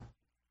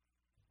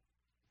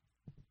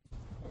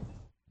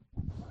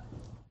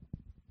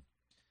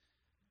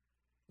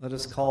Let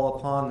us call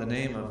upon the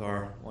name of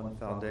our one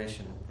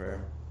foundation in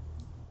prayer.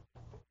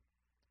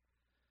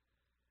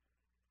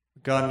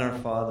 God and our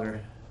Father,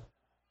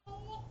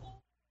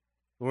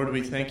 Lord,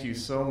 we thank you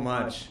so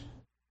much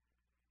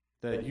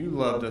that you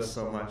loved us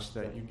so much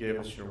that you gave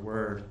us your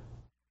word,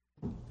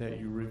 that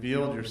you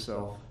revealed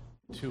yourself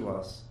to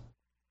us,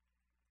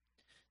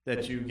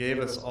 that you gave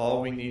us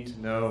all we need to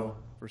know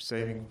for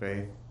saving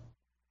faith.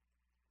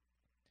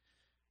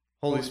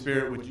 Holy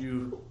Spirit, would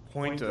you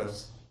point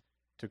us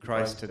to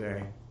Christ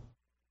today?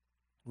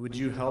 Would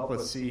you help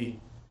us see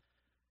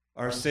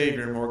our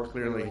Savior more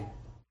clearly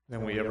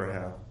than we ever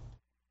have?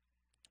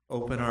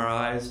 Open our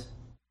eyes,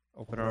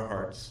 open our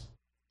hearts.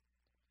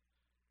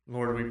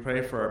 Lord, we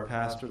pray for our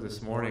pastor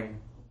this morning.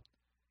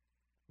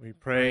 We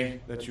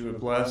pray that you would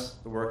bless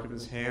the work of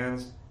his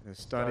hands and his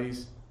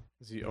studies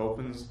as he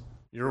opens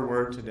your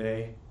word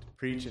today to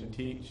preach and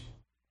teach.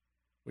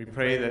 We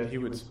pray that he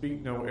would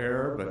speak no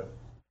error, but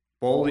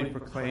boldly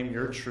proclaim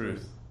your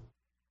truth.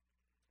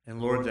 And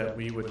Lord, that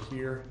we would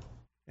hear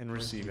and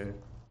receive it.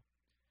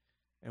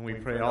 And we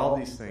pray all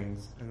these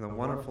things in the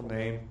wonderful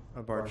name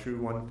of our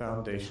true one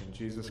foundation,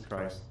 Jesus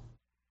Christ.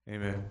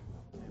 Amen.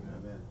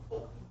 Amen.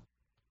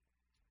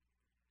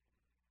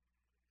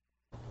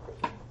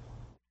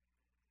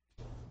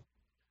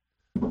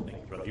 Thank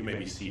you, brother. You may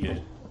be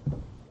seated.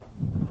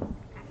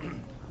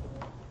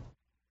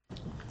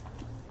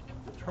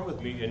 Turn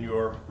with me in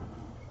your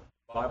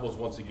Bibles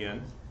once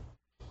again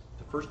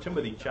to 1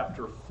 Timothy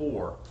chapter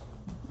 4.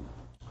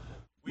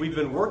 We've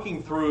been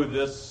working through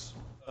this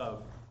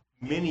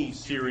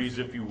mini-series,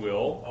 if you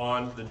will,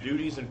 on the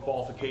duties and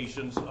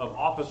qualifications of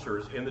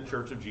officers in the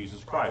Church of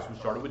Jesus Christ. We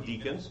started with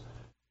deacons,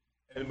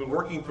 and we've been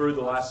working through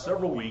the last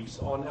several weeks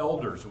on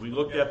elders. We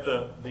looked at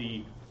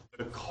the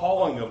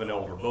calling of an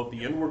elder, both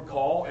the inward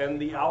call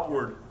and the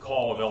outward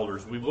call of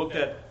elders. We've looked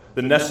at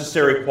the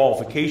necessary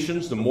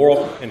qualifications, the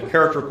moral and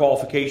character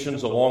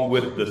qualifications, along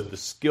with the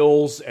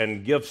skills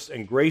and gifts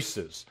and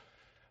graces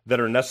that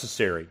are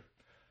necessary.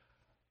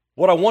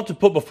 What I want to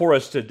put before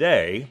us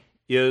today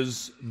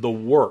is the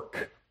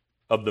work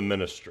of the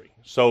ministry.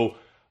 So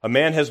a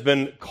man has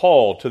been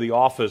called to the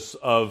office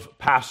of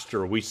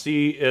pastor. We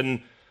see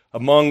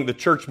among the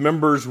church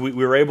members, we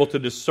were able to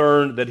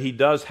discern that he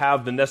does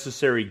have the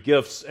necessary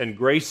gifts and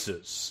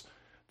graces,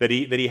 that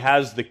he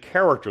has the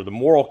character, the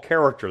moral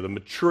character,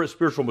 the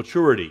spiritual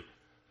maturity.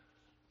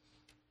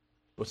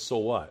 But so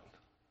what?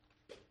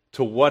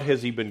 To what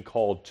has he been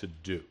called to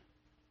do?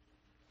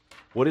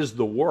 What is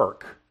the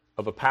work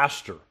of a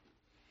pastor?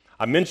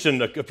 I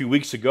mentioned a few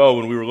weeks ago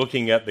when we were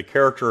looking at the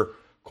character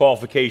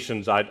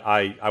qualifications,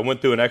 I went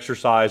through an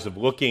exercise of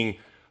looking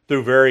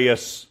through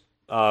various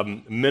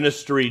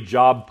ministry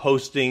job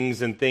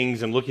postings and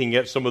things and looking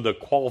at some of the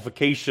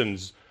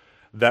qualifications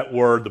that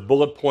were the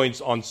bullet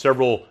points on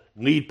several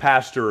lead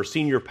pastor or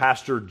senior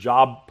pastor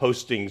job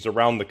postings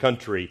around the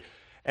country.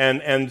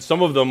 And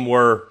some of them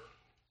were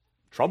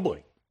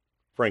troubling,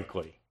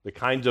 frankly. The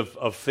kinds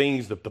of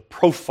things, that the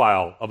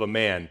profile of a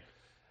man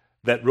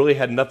that really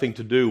had nothing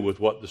to do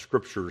with what the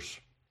Scriptures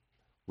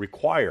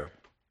require.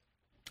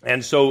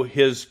 And so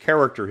his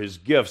character, his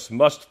gifts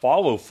must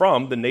follow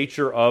from the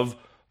nature of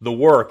the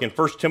work. In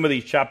 1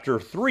 Timothy chapter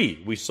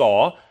 3, we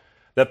saw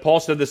that Paul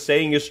said the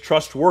saying is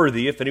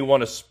trustworthy. If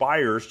anyone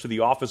aspires to the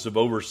office of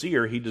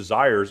overseer, he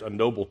desires a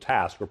noble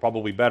task, or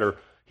probably better,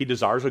 he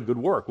desires a good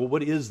work. Well,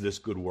 what is this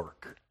good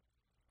work?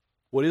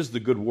 What is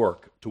the good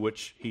work to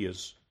which he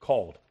is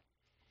called?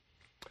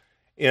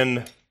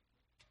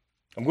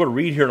 I'm going to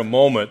read here in a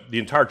moment the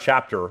entire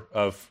chapter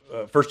of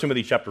 1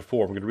 Timothy chapter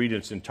 4. We're going to read it in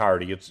its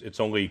entirety. It's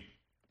only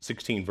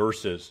 16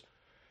 verses.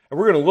 And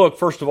we're going to look,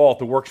 first of all, at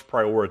the work's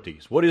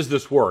priorities. What is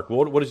this work?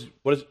 What is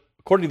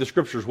according to the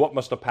Scriptures, what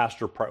must a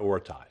pastor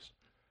prioritize?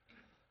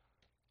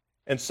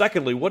 And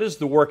secondly, what is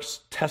the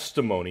work's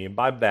testimony? And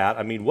by that,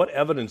 I mean, what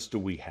evidence do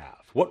we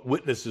have? What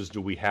witnesses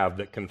do we have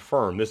that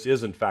confirm this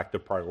is, in fact, the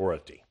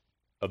priority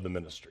of the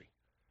ministry?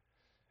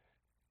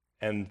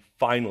 And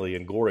finally,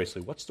 and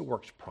gloriously, what's the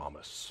work's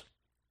promise?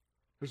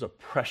 There's a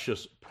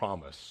precious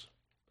promise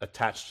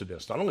attached to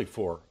this, not only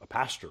for a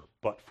pastor,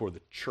 but for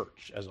the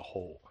church as a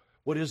whole.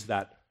 What is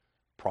that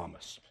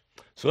promise?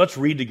 So let's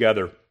read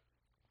together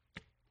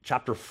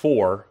chapter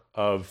 4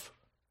 of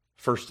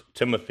 1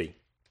 Timothy.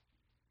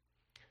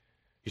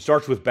 He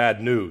starts with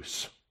bad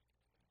news,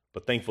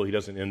 but thankfully he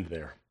doesn't end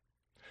there.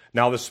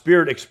 Now the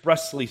Spirit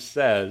expressly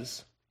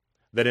says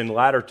that in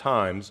latter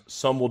times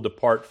some will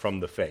depart from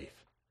the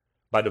faith,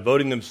 by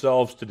devoting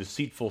themselves to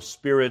deceitful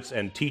spirits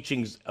and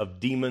teachings of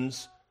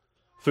demons,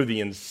 through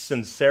the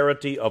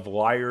insincerity of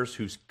liars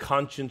whose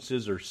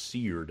consciences are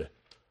seared,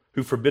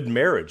 who forbid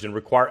marriage and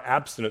require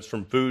abstinence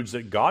from foods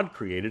that God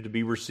created to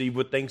be received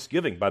with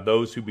thanksgiving by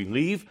those who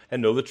believe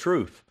and know the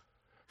truth.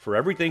 For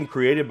everything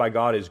created by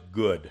God is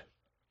good,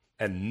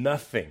 and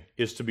nothing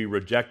is to be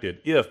rejected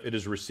if it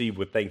is received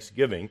with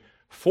thanksgiving,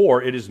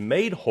 for it is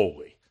made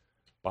holy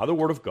by the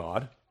word of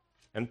God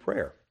and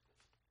prayer.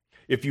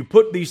 If you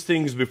put these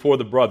things before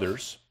the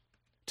brothers,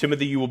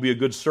 Timothy, you will be a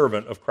good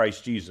servant of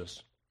Christ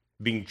Jesus,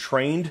 being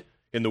trained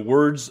in the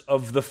words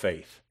of the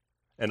faith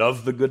and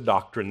of the good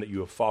doctrine that you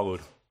have followed.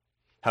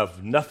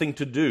 Have nothing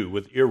to do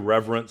with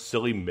irreverent,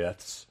 silly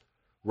myths.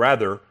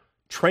 Rather,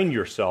 train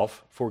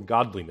yourself for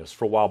godliness.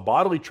 For while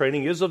bodily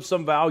training is of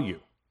some value,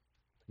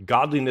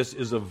 godliness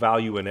is of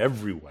value in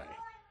every way,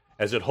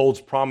 as it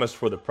holds promise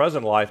for the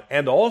present life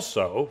and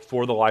also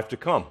for the life to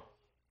come.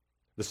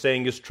 The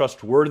saying is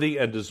trustworthy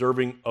and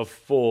deserving of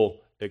full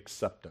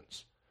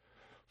acceptance.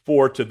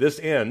 For to this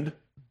end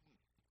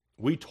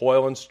we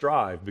toil and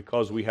strive,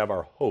 because we have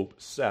our hope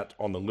set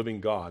on the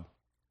living God,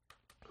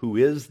 who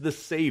is the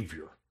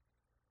Savior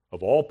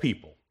of all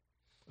people,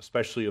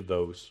 especially of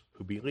those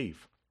who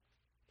believe.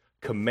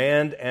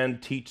 Command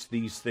and teach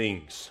these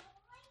things.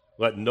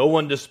 Let no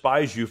one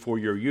despise you for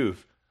your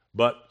youth,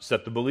 but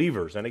set the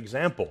believers an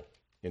example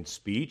in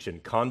speech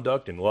and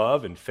conduct, in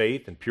love and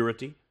faith and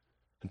purity.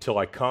 Until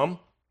I come,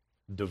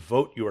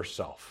 devote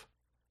yourself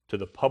to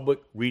the public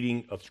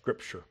reading of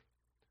Scripture,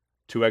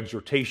 to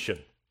exhortation,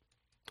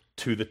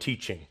 to the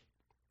teaching.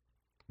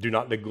 Do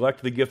not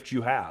neglect the gift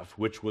you have,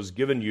 which was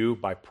given you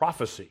by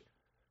prophecy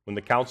when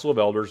the council of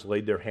elders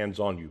laid their hands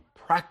on you.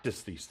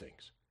 Practice these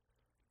things.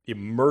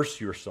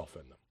 Immerse yourself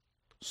in them,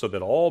 so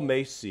that all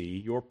may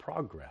see your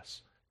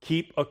progress.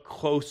 Keep a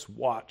close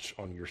watch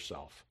on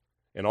yourself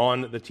and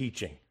on the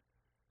teaching.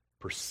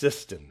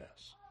 Persist in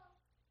this,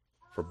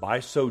 for by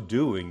so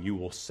doing you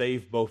will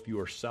save both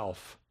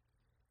yourself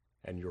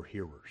and your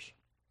hearers.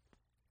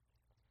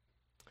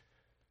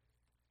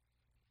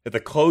 At the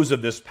close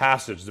of this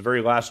passage, the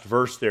very last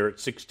verse there at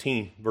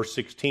 16, verse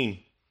 16,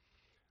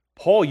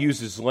 Paul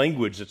uses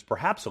language that's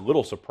perhaps a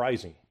little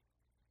surprising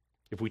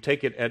if we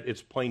take it at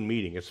its plain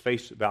meaning, its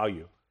face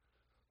value.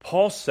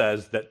 Paul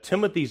says that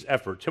Timothy's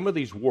effort,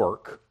 Timothy's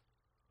work,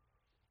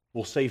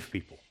 will save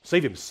people,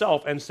 save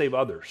himself and save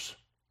others.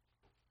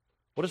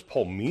 What does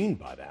Paul mean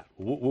by that?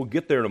 We'll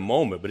get there in a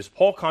moment, but is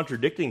Paul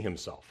contradicting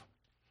himself?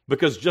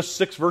 Because just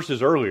 6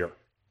 verses earlier,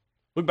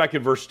 look back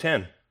at verse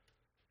 10,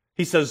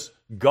 he says,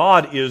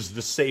 God is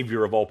the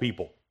Savior of all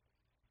people.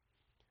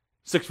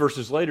 6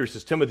 verses later, he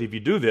says, Timothy, if you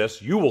do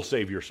this, you will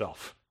save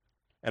yourself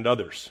and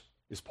others.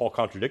 Is Paul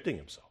contradicting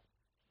himself?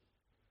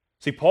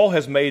 See, Paul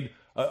has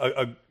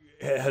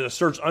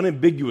asserts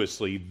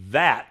unambiguously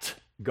that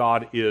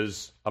God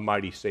is a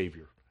mighty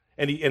Savior.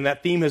 And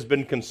that theme has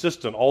been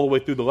consistent all the way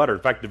through the letter.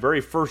 In fact, the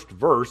very first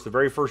verse, the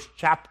very first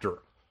chapter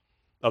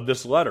of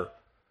this letter,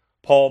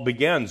 Paul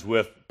begins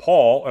with,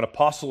 Paul, an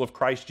apostle of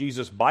Christ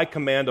Jesus, by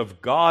command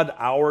of God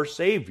our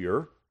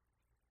Savior,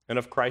 and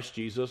of Christ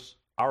Jesus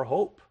our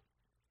hope.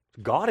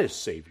 God is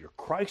Savior.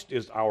 Christ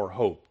is our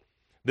hope.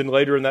 Then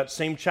later in that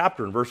same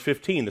chapter, in verse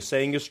 15, the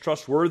saying is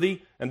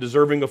trustworthy and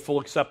deserving of full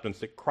acceptance,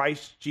 that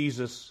Christ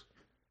Jesus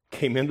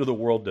came into the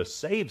world to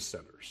save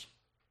sinners,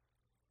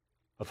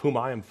 of whom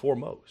I am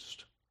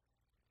foremost.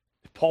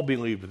 If Paul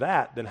believed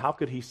that, then how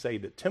could he say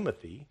that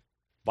Timothy,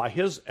 by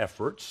his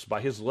efforts,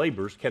 by his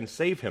labors, can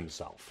save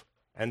himself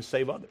and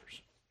save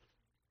others?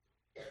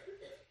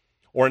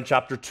 Or in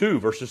chapter 2,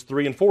 verses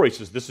 3 and 4, he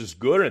says, this is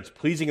good and it's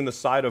pleasing in the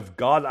sight of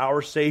God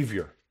our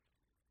Savior,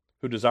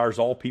 who desires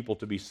all people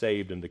to be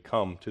saved and to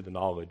come to the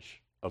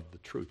knowledge of the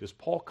truth. Is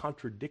Paul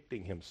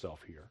contradicting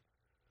himself here?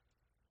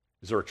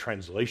 Is there a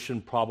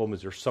translation problem?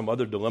 Is there some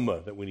other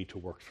dilemma that we need to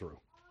work through?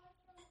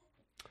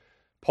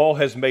 Paul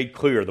has made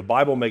clear, the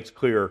Bible makes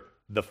clear,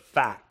 the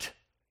fact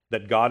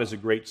that God is a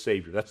great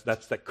Savior.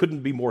 That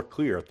couldn't be more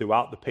clear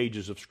throughout the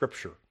pages of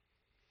Scripture.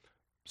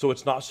 So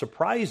it's not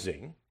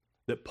surprising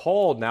that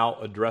Paul now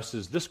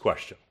addresses this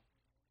question: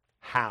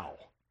 how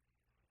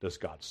does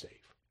God save?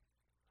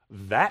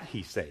 That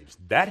he saves,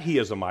 that he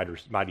is a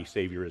mighty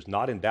Savior is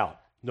not in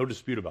doubt. No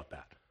dispute about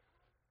that.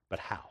 But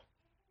how?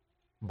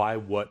 By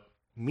what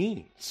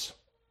means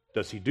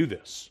does he do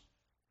this?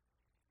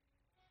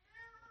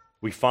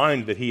 We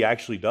find that he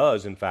actually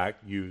does, in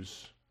fact,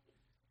 use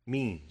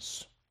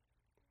means.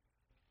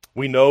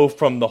 We know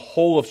from the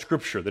whole of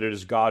Scripture that it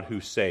is God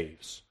who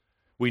saves.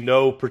 We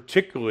know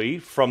particularly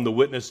from the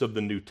witness of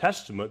the New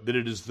Testament that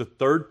it is the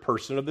third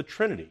person of the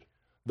Trinity,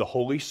 the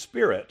Holy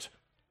Spirit,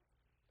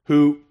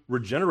 who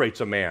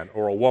regenerates a man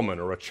or a woman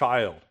or a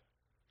child,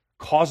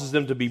 causes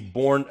them to be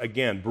born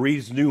again,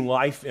 breathes new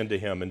life into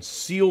him, and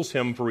seals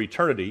him for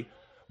eternity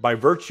by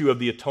virtue of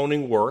the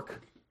atoning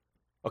work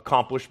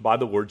accomplished by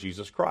the Lord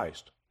Jesus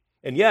Christ.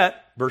 And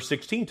yet, verse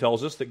 16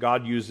 tells us that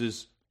God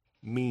uses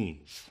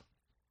means.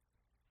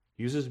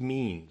 He uses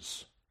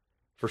means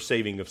for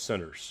saving of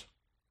sinners.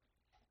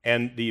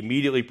 And the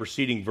immediately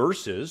preceding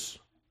verses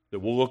that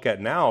we'll look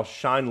at now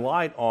shine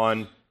light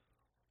on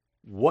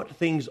what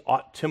things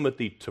ought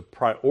Timothy to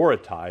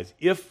prioritize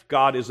if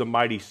God is a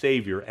mighty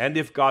Savior, and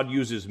if God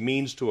uses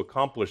means to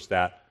accomplish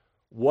that,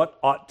 what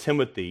ought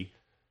Timothy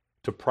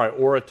to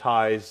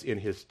prioritize in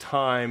his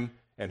time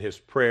and his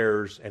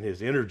prayers and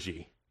his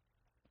energy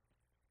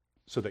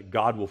so that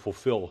God will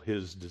fulfill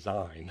his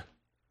design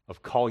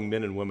of calling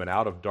men and women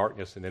out of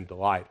darkness and into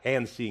light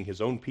and seeing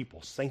his own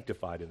people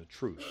sanctified in the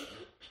truth.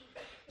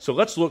 So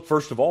let's look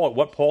first of all at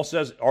what Paul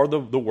says are the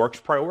work's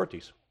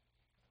priorities.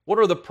 What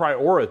are the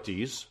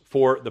priorities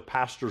for the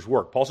pastor's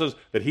work? Paul says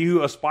that he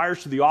who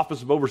aspires to the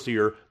office of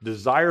overseer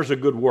desires a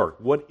good work.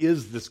 What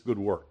is this good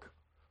work?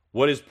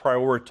 What is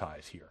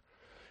prioritized here?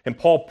 And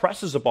Paul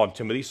presses upon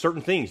Timothy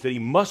certain things that he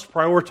must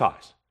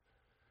prioritize.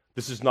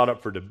 This is not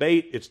up for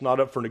debate. It's not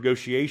up for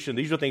negotiation.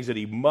 These are things that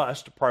he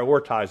must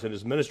prioritize in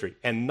his ministry.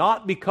 And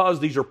not because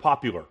these are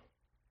popular.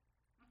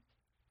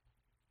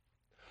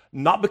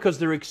 Not because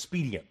they're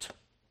expedient.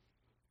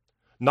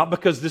 Not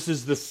because this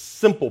is the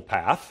simple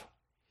path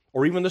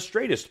or even the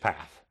straightest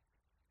path.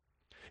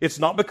 It's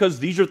not because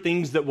these are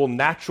things that will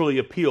naturally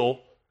appeal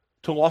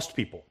to lost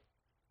people.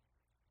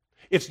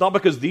 It's not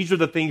because these are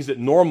the things that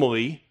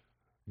normally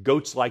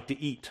goats like to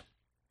eat.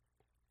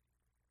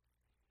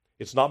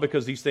 It's not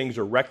because these things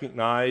are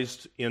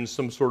recognized in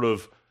some sort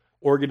of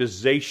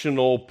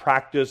organizational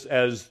practice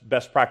as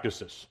best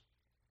practices.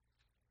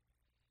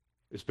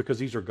 It's because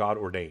these are God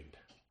ordained.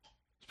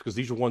 It's because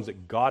these are ones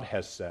that God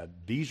has said,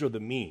 these are the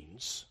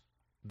means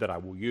that I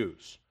will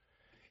use.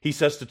 He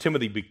says to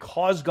Timothy,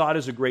 because God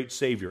is a great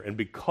Savior and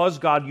because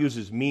God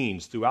uses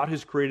means throughout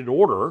His created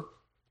order,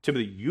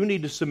 Timothy, you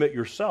need to submit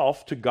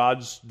yourself to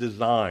God's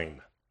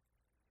design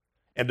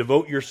and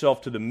devote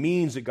yourself to the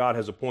means that God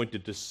has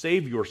appointed to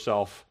save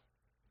yourself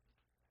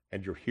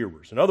and your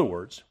hearers. In other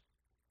words,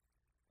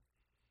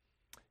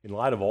 in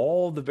light of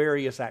all the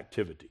various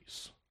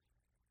activities,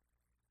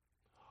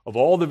 of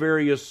all the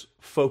various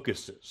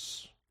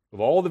focuses, of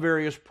all the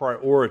various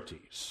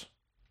priorities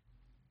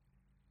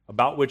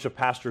about which a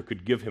pastor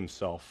could give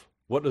himself,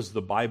 what does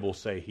the Bible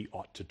say he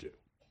ought to do?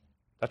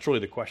 That's really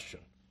the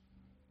question.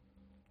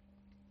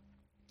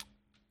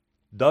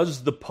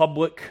 Does the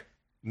public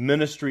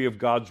ministry of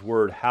God's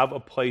Word have a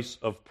place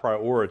of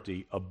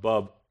priority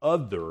above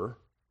other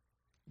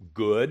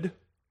good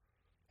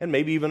and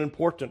maybe even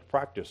important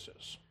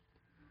practices?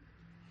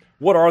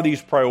 What are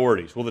these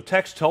priorities? Well, the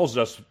text tells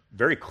us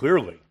very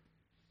clearly.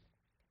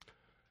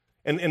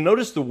 And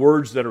notice the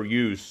words that are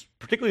used,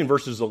 particularly in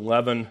verses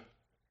 11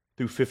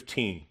 through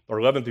 15, or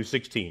 11 through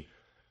 16.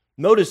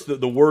 Notice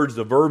the words,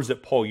 the verbs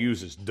that Paul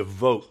uses: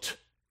 devote,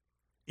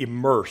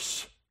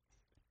 immerse,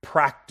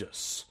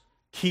 practice,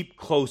 keep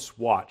close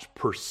watch,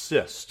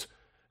 persist.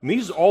 And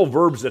these are all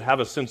verbs that have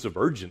a sense of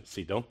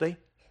urgency, don't they?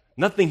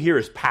 Nothing here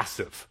is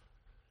passive.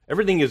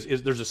 Everything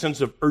is there's a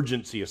sense of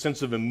urgency, a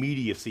sense of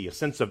immediacy, a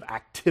sense of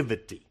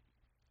activity.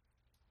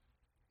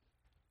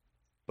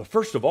 But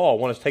first of all,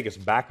 I want to take us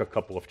back a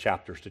couple of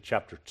chapters to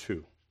chapter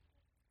 2.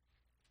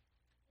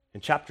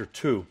 In chapter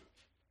 2,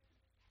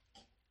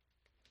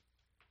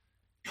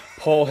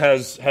 Paul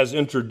has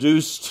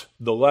introduced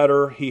the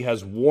letter. He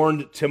has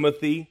warned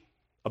Timothy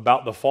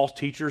about the false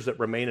teachers that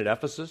remain at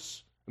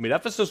Ephesus. I mean,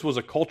 Ephesus was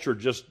a culture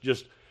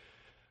just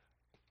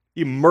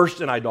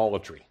immersed in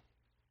idolatry.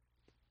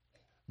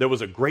 There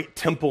was a great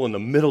temple in the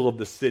middle of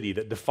the city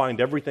that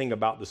defined everything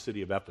about the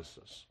city of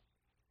Ephesus.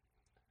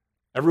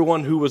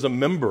 Everyone who was a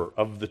member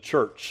of the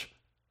church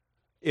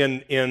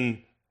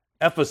in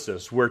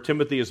Ephesus, where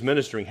Timothy is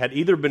ministering, had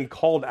either been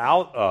called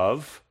out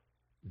of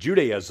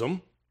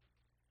Judaism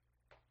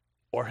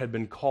or had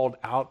been called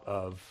out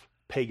of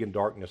pagan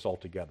darkness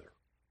altogether.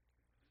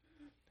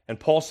 And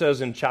Paul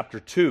says in chapter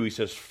 2, he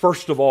says,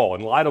 first of all,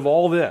 in light of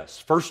all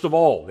this, first of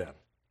all then,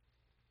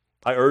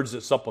 I urge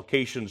that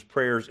supplications,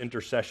 prayers,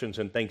 intercessions,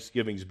 and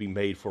thanksgivings be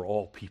made for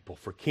all people,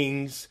 for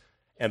kings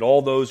and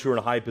all those who are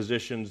in high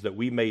positions, that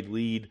we may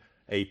lead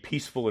a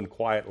peaceful and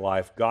quiet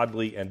life,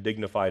 godly and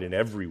dignified in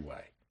every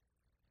way.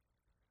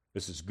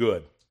 This is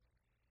good,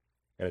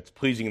 and it's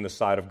pleasing in the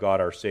sight of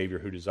God our Savior,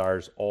 who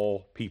desires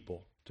all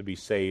people to be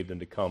saved and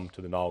to come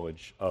to the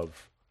knowledge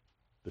of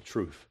the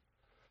truth.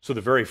 So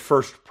the very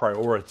first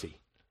priority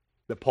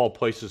that Paul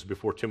places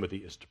before Timothy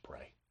is to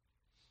pray.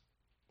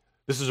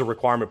 This is a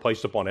requirement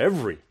placed upon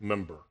every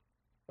member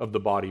of the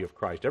body of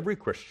Christ, every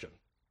Christian,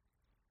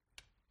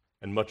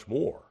 and much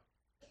more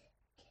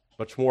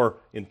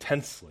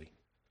intensely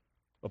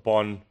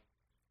upon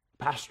the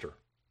pastor,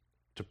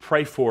 to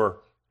pray for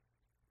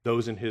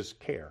those in his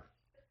care,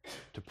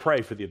 to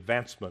pray for the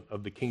advancement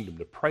of the kingdom,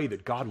 to pray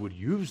that God would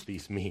use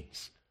these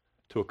means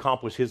to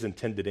accomplish His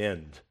intended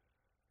end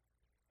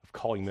of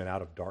calling men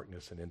out of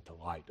darkness and into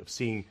light, of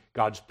seeing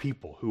God's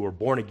people who are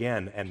born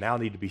again and now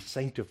need to be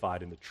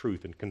sanctified in the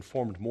truth and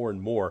conformed more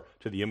and more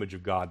to the image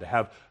of God, to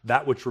have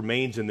that which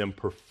remains in them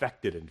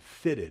perfected and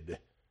fitted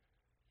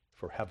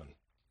for heaven.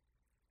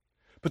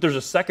 But there's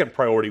a second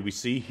priority we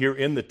see here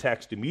in the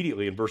text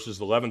immediately in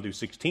verses 11 through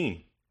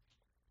 16.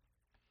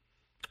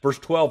 Verse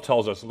 12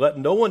 tells us, let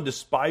no one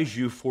despise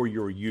you for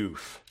your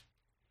youth.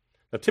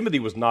 Now, Timothy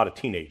was not a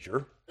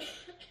teenager.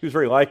 He was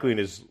very likely in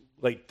his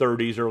late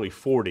 30s, early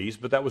 40s,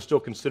 but that was still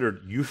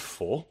considered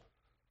youthful.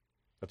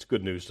 That's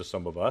good news to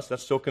some of us.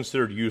 That's still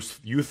considered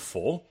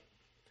youthful.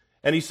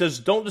 And he says,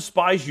 don't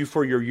despise you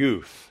for your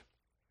youth.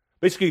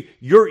 Basically,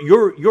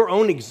 your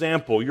own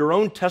example, your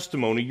own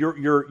testimony,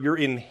 your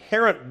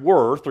inherent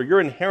worth or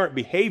your inherent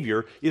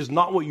behavior is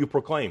not what you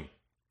proclaim.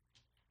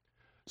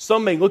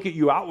 Some may look at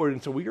you outward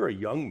and say, well, you're a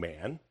young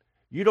man.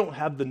 You don't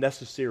have the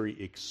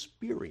necessary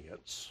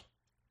experience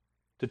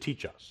to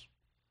teach us.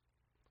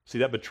 See,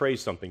 that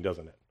betrays something,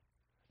 doesn't it?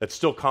 That's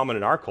still common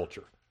in our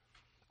culture.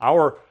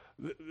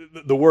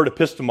 The word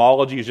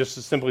epistemology is just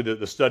simply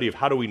the study of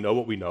how do we know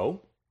what we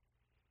know.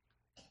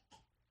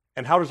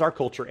 And how does our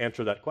culture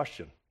answer that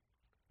question?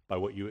 By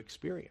what you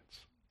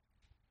experience,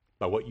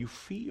 by what you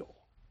feel.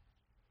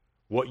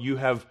 What you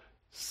have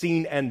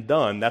seen and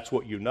done, that's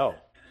what you know.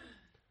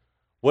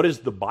 What is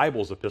the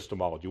Bible's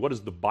epistemology? What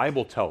does the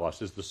Bible tell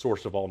us is the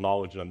source of all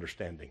knowledge and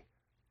understanding?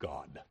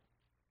 God.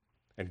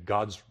 And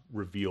God's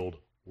revealed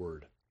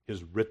word,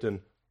 his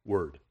written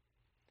word,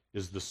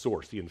 is the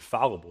source, the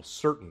infallible,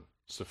 certain,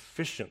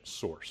 sufficient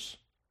source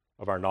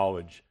of our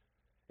knowledge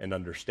and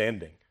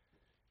understanding.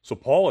 So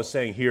Paul is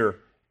saying here,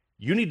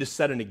 you need to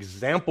set an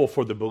example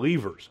for the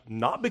believers,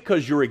 not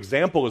because your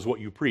example is what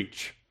you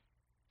preach.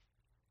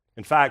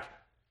 In fact,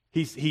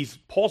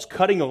 Paul's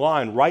cutting a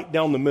line right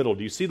down the middle.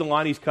 Do you see the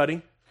line he's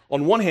cutting?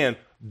 On one hand,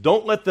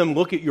 don't let them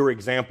look at your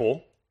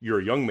example, you're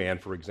a young man,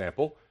 for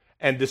example,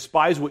 and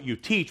despise what you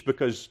teach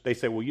because they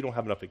say, well, you don't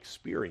have enough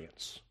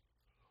experience.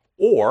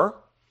 Or,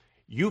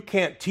 you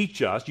can't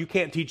teach us, you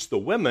can't teach the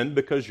women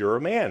because you're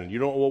a man, and you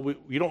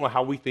don't know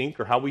how we think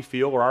or how we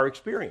feel or our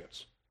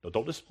experience. No,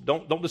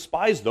 don't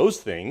despise those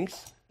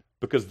things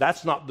because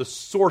that's not the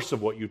source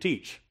of what you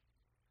teach.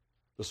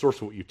 The source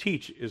of what you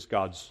teach is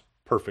God's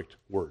perfect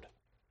word.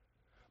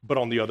 But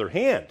on the other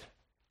hand,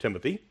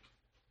 Timothy,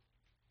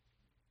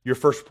 your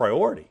first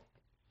priority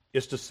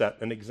is to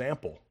set an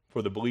example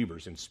for the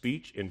believers in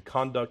speech, in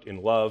conduct,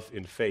 in love,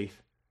 in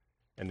faith,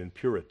 and in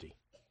purity.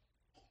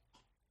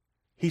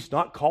 He's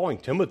not calling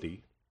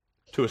Timothy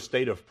to a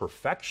state of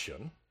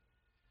perfection.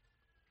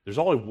 There's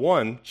only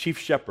one chief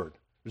shepherd.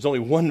 There's only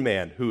one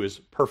man who is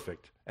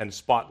perfect and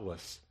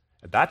spotless.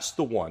 And that's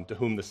the one to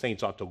whom the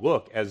saints ought to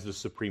look as the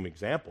supreme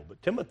example.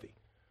 But Timothy,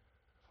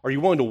 are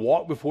you willing to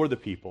walk before the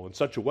people in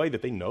such a way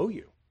that they know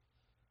you?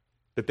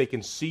 That they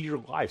can see your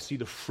life, see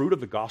the fruit of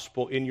the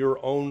gospel in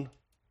your own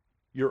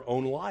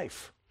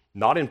life.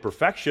 Not in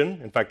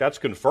perfection. In fact, that's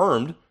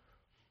confirmed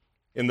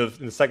in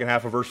the second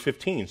half of verse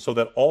 15, so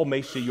that all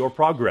may see your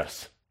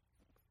progress.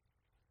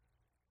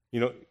 You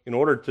know, in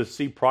order to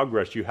see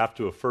progress, you have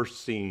to have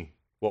first seen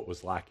what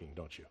was lacking,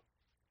 don't you?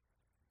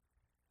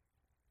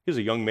 He's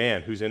a young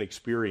man who's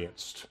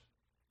inexperienced,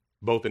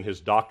 both in his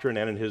doctrine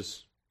and in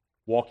his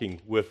walking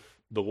with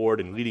the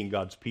Lord and leading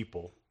God's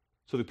people.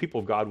 So the people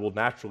of God will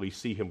naturally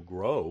see him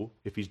grow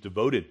if he's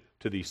devoted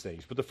to these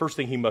things. But the first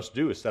thing he must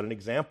do is set an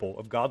example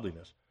of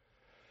godliness.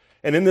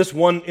 And in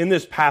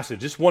this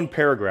passage, this one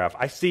paragraph,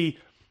 I see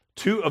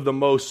two of the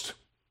most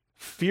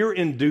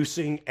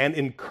fear-inducing and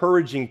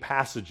encouraging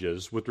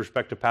passages with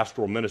respect to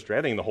pastoral ministry,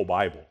 I think in the whole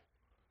Bible.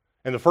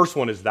 And the first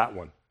one is that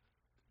one,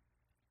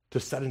 to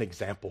set an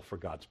example for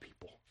God's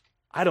people.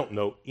 I don't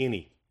know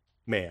any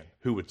man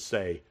who would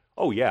say,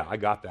 oh yeah, I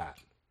got that.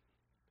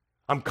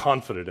 I'm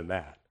confident in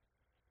that.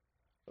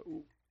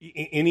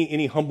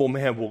 Any humble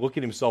man will look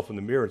at himself in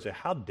the mirror and say,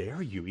 how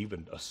dare you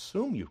even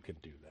assume you can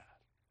do that?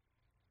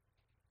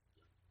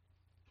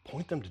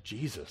 Point them to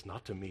Jesus,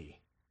 not to me.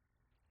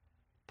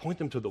 Point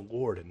them to the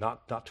Lord and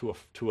not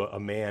to a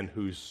man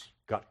who's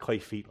got clay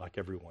feet like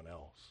everyone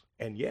else.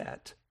 And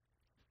yet,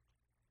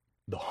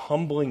 the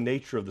humbling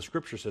nature of the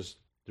Scripture says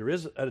there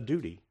is a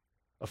duty,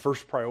 a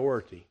first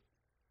priority,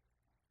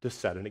 to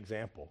set an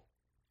example.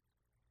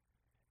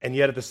 And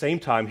yet at the same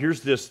time,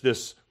 here's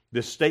this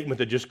statement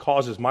that just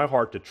causes my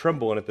heart to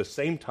tremble, and at the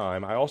same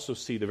time, I also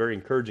see the very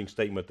encouraging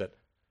statement that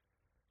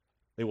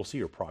they will see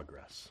your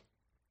progress.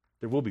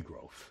 There will be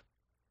growth.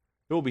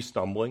 There will be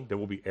stumbling. There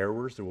will be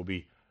errors. There will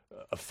be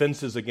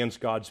offenses against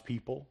God's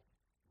people.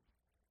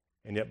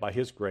 And yet by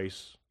His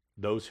grace,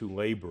 those who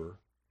labor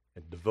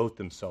and devote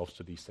themselves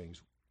to these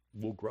things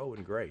will grow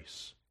in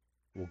grace,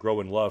 will grow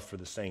in love for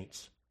the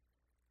saints.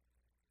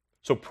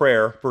 So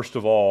prayer, first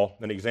of all,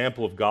 an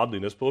example of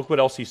godliness, but look what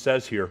else he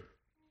says here.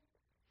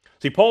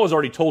 See, Paul has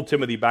already told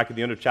Timothy back at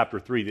the end of chapter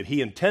 3 that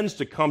he intends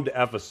to come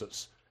to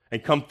Ephesus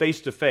and come face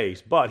to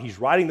face, but he's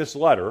writing this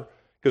letter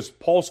because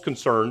Paul's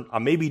concerned, I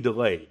may be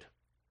delayed.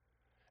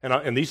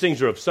 And these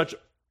things are of such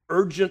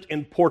urgent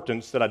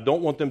importance that I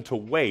don't want them to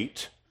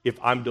wait if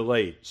I'm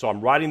delayed. So I'm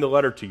writing the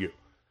letter to you.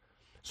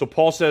 So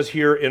Paul says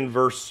here in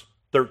verse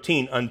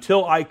 13,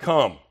 until I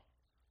come,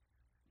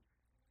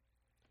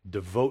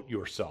 devote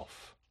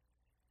yourself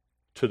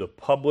to the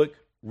public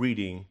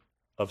reading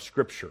of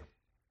Scripture.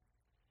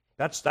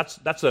 That's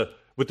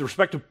with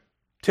respect to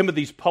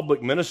Timothy's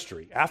public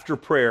ministry, after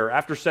prayer,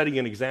 after setting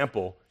an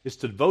example, is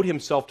to devote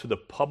himself to the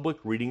public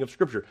reading of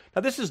Scripture.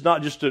 Now, this is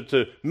not just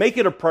to make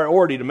it a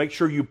priority to make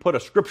sure you put a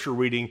Scripture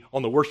reading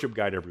on the worship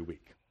guide every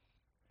week.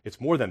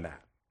 It's more than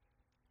that.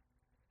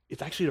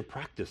 It's actually to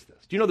practice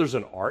this. Do you know there's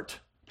an art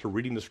to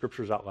reading the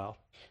Scriptures out loud?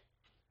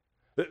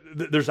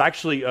 There's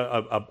actually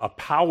a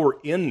power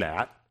in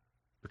that,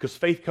 because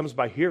faith comes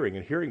by hearing,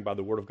 and hearing by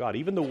the Word of God.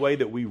 Even the way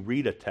that we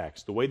read a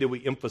text, the way that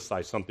we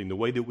emphasize something, the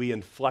way that we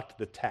inflect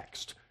the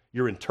text,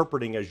 you're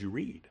interpreting as you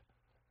read.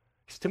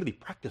 He says, Timothy,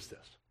 practice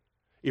this.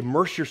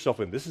 Immerse yourself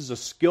in. This is a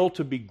skill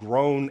to be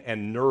grown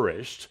and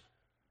nourished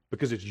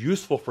because it's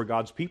useful for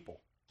God's people.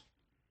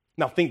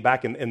 Now think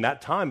back in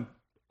that time,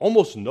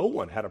 Almost no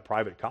one had a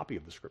private copy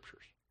of the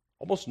Scriptures.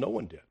 Almost no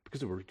one did, because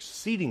they were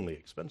exceedingly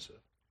expensive.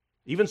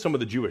 Even some of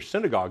the Jewish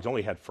synagogues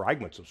only had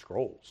fragments of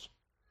scrolls.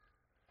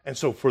 And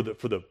so for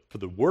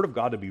the Word of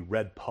God to be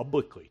read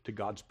publicly to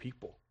God's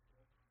people,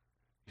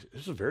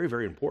 this is very,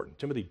 very important.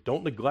 Timothy,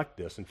 don't neglect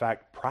this. In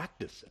fact,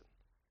 practice it.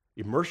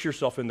 Immerse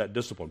yourself in that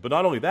discipline. But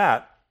not only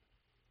that,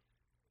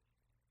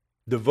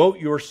 devote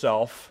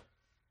yourself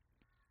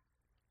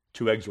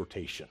to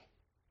exhortation.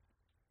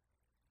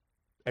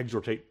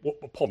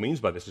 What Paul means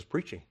by this is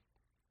preaching.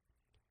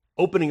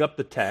 Opening up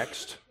the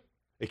text,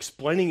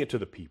 explaining it to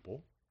the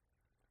people,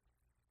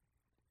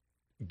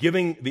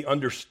 giving the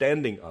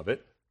understanding of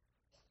it,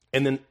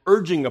 and then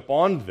urging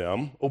upon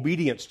them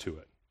obedience to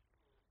it.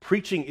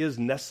 Preaching is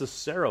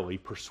necessarily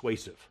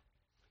persuasive.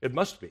 It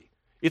must be.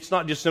 It's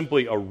not just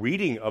simply a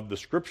reading of the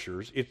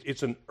Scriptures,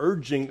 it's an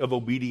urging of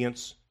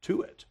obedience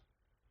to it.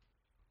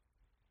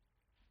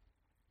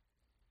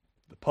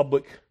 The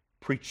public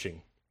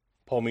preaching,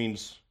 Paul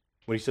means,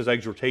 when he says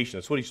exhortation,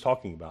 that's what he's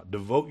talking about.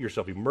 Devote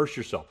yourself, immerse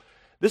yourself.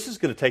 This is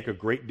going to take a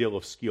great deal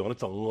of skill, and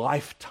it's a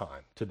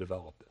lifetime to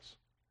develop this.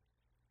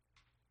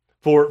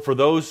 For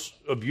those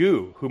of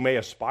you who may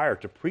aspire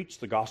to preach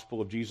the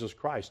gospel of Jesus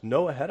Christ,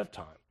 know ahead of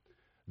time,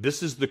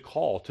 this is the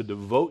call to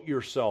devote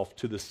yourself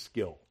to the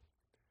skill.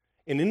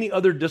 In any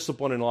other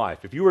discipline in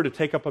life, if you were to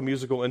take up a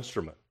musical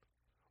instrument,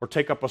 or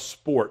take up a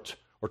sport,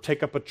 or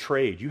take up a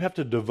trade, you have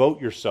to devote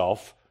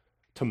yourself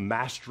to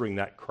mastering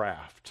that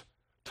craft,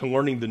 to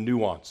learning the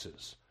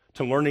nuances,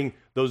 to learning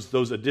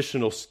those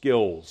additional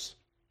skills.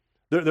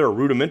 There are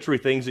rudimentary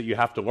things that you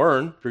have to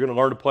learn. If you're going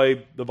to learn to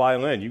play the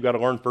violin, you've got to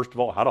learn, first of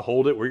all, how to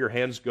hold it, where your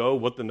hands go,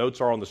 what the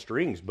notes are on the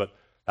strings, but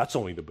that's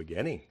only the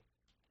beginning.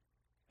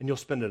 And you'll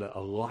spend a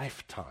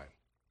lifetime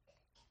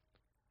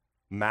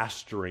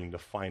mastering the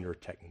finer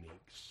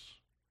techniques,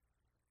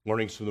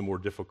 learning some of the more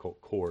difficult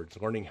chords,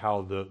 learning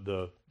how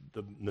the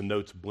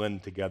notes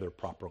blend together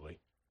properly,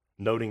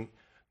 knowing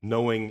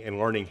and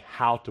learning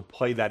how to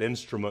play that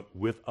instrument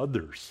with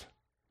others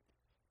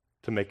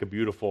to make a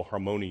beautiful,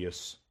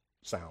 harmonious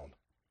sound.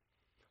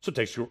 So it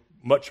takes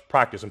much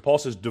practice. And Paul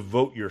says,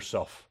 devote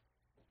yourself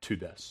to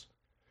this.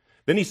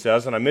 Then he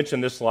says, and I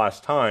mentioned this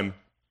last time,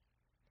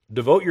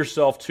 devote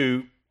yourself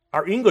to,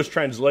 our English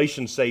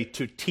translations say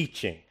to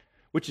teaching,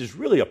 which is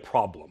really a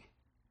problem.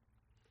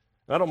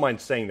 And I don't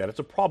mind saying that. It's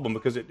a problem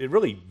because it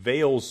really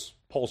veils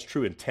Paul's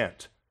true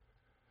intent.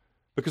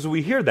 Because when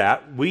we hear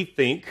that, we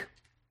think,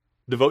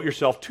 devote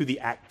yourself to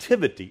the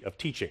activity of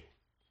teaching.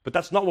 But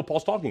that's not what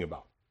Paul's talking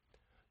about.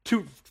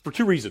 For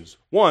two reasons.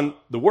 One,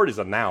 the word is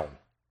a noun.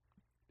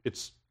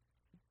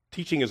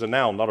 Teaching is a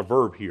noun, not a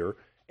verb here.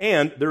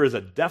 And there is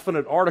a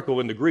definite article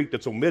in the Greek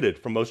that's omitted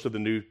from most of the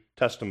New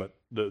Testament,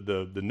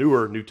 the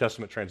newer New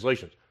Testament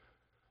translations.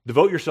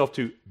 Devote yourself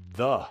to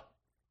the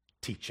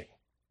teaching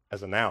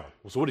as a noun.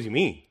 Well, so what does he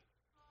mean?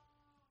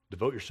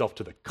 Devote yourself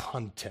to the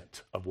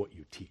content of what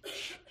you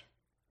teach.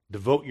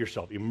 Devote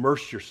yourself,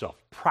 immerse yourself,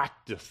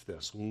 practice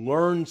this,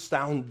 learn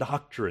sound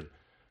doctrine.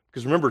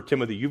 Because remember,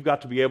 Timothy, you've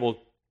got to be able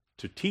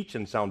to teach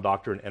in sound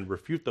doctrine and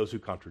refute those who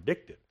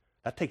contradict it.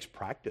 That takes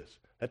practice.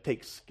 That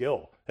takes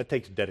skill. That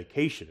takes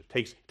dedication.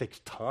 It takes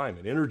time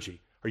and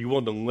energy. Are you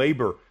willing to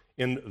labor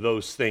in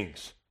those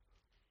things?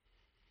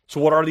 So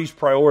what are these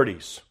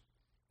priorities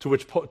to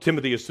which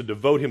Timothy is to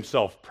devote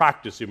himself,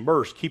 practice,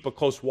 immerse, keep a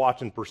close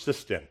watch, and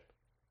persist in?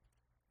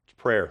 It's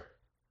prayer.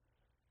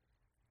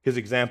 His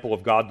example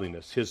of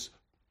godliness, his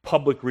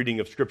public reading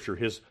of Scripture,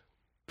 his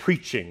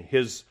preaching,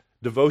 his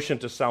devotion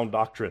to sound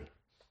doctrine.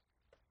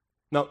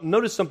 Now,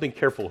 notice something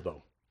careful,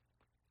 though.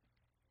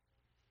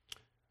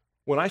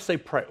 When I say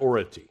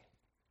priority,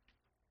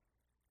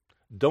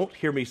 don't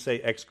hear me say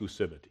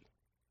exclusivity.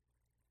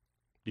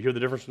 You hear the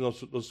difference in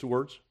those two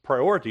words?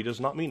 Priority does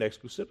not mean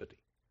exclusivity.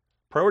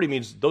 Priority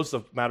means those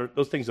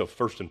things of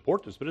first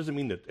importance, but it doesn't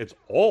mean that it's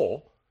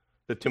all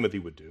that Timothy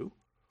would do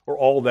or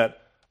all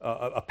that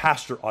a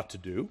pastor ought to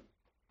do.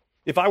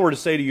 If I were to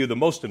say to you the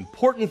most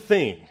important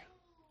thing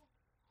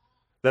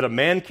that a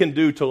man can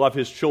do to love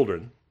his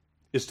children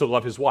is to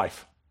love his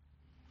wife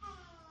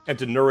and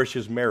to nourish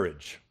his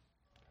marriage,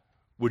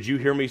 would you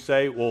hear me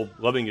say, well,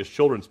 loving his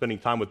children, spending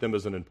time with them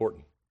isn't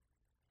important?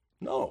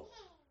 No.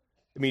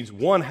 It means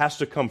one has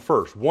to come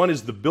first. One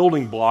is the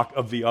building block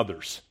of the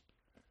others.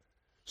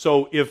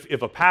 So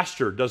if a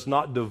pastor does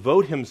not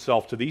devote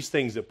himself to these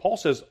things that Paul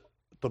says,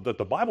 that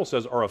the Bible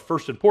says are of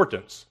first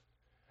importance,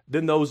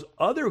 then those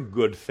other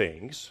good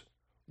things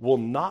will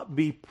not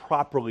be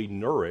properly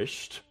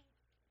nourished.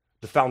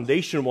 The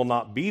foundation will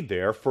not be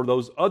there for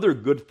those other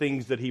good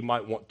things that he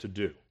might want to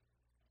do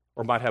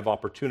or might have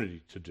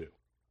opportunity to do.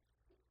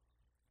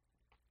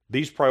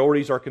 These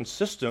priorities are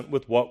consistent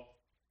with what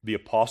the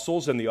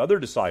apostles and the other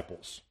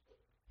disciples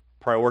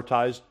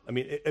prioritized.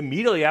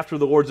 Immediately after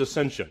the Lord's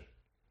ascension,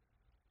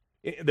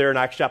 there in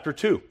Acts chapter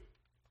 2,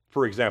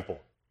 for example,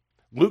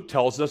 Luke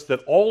tells us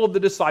that all of the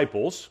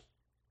disciples,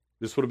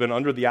 this would have been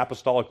under the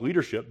apostolic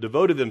leadership,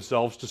 devoted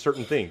themselves to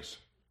certain things.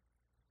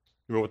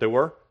 You remember what they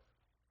were?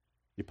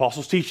 The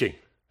apostles' teaching.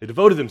 They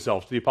devoted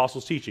themselves to the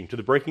apostles' teaching, to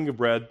the breaking of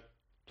bread,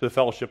 to the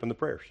fellowship and the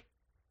prayers.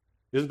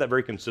 Isn't that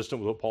very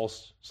consistent with what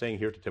Paul's saying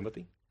here to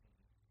Timothy?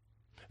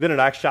 Then in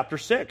Acts chapter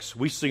 6,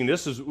 we've seen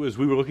this as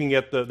we were looking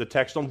at the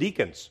text on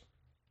deacons.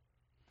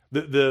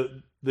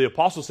 The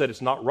apostle said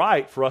it's not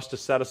right for us to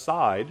set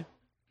aside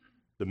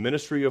the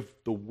ministry of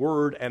the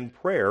word and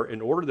prayer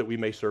in order that we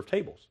may serve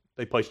tables.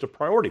 They placed a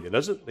priority.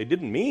 They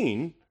didn't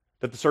mean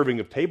that the serving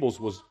of tables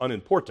was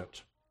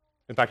unimportant.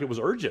 In fact, it was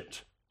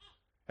urgent.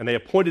 And they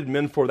appointed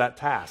men for that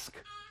task,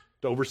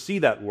 to oversee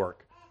that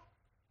work.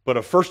 But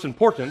of first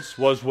importance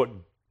was what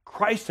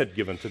Christ had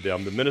given to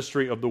them, the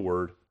ministry of the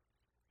word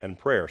and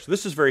prayer. So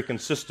this is very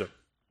consistent.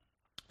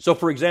 So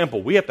for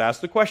example, we have to ask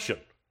the question,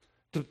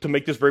 to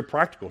make this very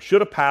practical,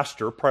 should a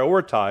pastor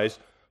prioritize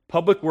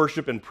public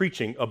worship and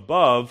preaching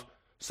above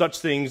such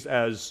things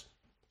as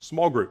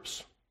small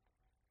groups,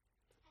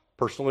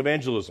 personal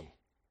evangelism,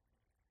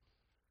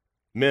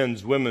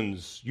 men's,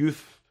 women's,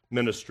 youth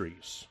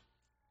ministries,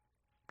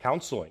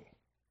 counseling,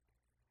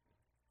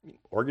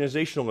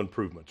 organizational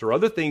improvements, or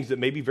other things that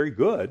may be very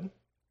good?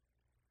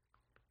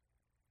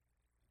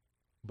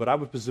 But I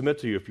would submit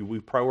to you, if we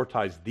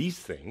prioritize these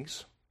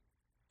things,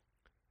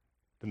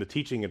 then the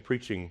teaching and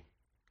preaching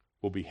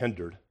will be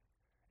hindered.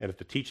 And if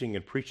the teaching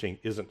and preaching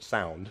isn't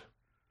sound,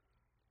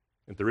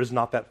 if there is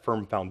not that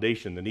firm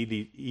foundation, then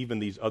even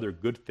these other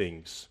good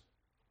things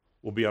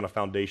will be on a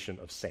foundation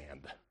of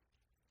sand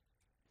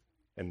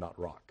and not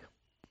rock.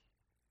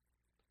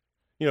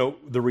 You know,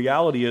 the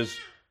reality is,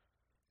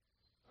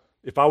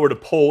 if I were to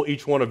poll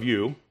each one of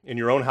you in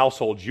your own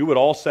households, you would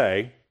all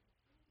say,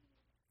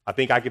 I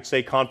think I could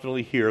say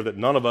confidently here that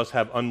none of us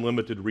have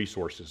unlimited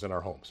resources in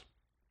our homes.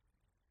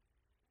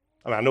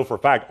 I mean, I know for a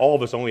fact all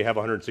of us only have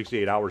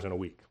 168 hours in a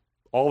week.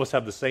 All of us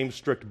have the same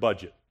strict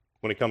budget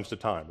when it comes to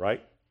time,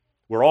 right?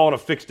 We're all on a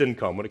fixed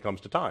income when it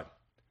comes to time.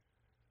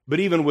 But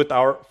even with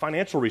our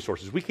financial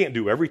resources, we can't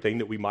do everything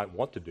that we might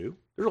want to do.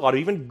 There's a lot of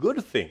even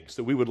good things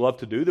that we would love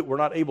to do that we're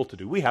not able to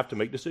do. We have to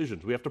make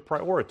decisions. We have to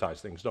prioritize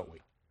things, don't we?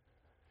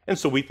 And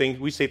so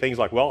we say things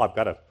like, well, I've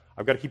got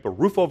to keep a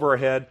roof over our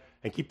head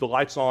and keep the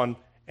lights on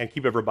and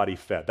keep everybody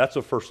fed. That's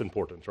of first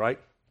importance, right?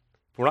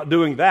 If we're not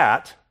doing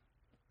that,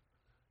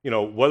 you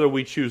know, whether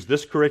we choose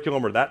this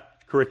curriculum or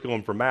that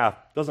curriculum for math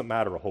doesn't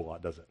matter a whole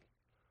lot, does it?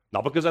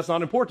 Not because that's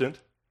not important,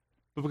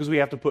 but because we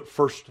have to put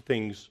first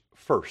things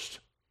first.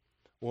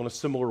 Well, in a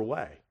similar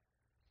way,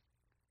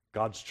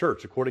 God's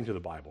church, according to the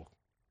Bible,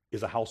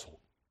 is a household.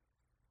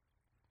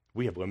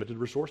 We have limited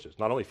resources,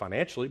 not only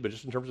financially, but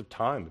just in terms of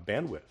time and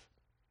bandwidth.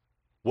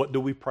 What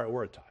do we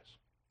prioritize?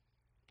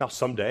 Now,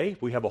 someday,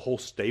 if we have a whole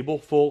stable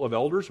full of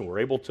elders and we're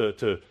able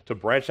to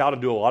branch out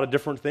and do a lot of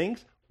different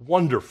things,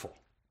 wonderful.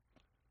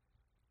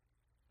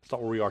 That's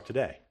not where we are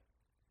today.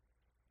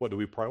 What do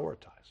we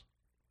prioritize?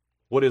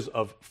 What is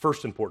of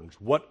first importance?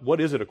 What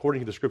is it,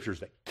 according to the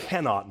Scriptures,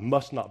 that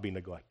must not be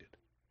neglected?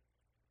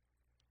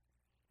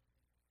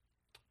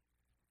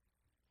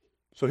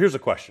 So here's a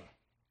question.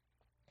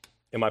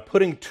 Am I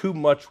putting too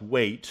much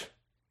weight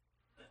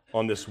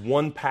on this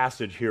one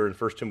passage here in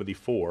 1 Timothy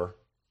 4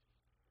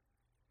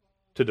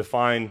 to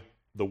define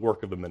the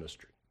work of the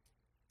ministry?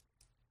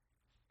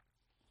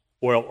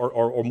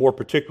 Or more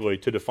particularly,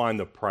 to define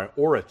the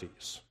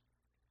priorities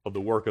of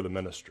the work of the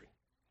ministry?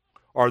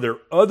 Are there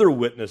other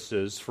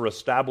witnesses for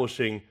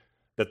establishing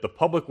that the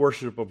public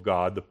worship of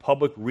God, the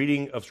public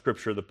reading of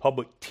Scripture, the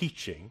public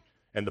teaching,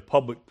 and the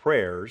public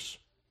prayers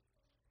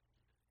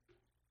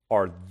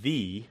are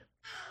the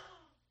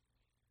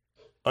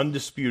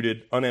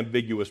undisputed,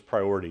 unambiguous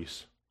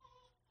priorities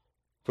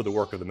for the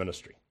work of the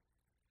ministry?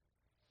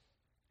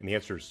 And the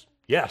answer is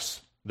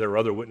yes, there are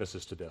other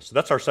witnesses to this. So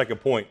that's our second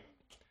point.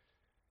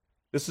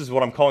 This is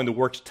what I'm calling the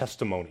works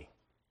testimony.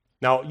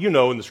 Now, you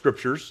know in the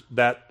Scriptures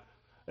that,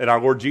 and our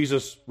Lord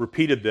Jesus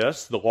repeated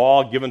this, the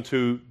law given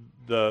to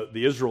the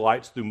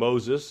Israelites through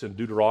Moses and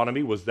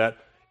Deuteronomy was that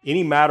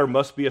any matter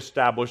must be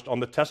established on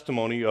the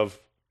testimony of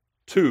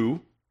 2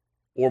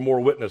 or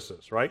more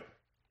witnesses, right?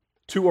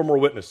 2 or more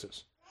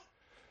witnesses.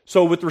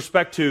 So with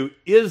respect to,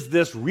 is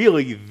this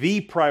really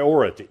the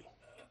priority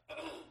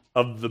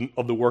of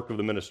the work of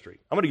the ministry?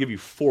 I'm going to give you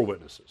 4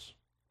 witnesses.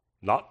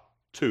 Not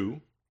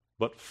 2,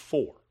 but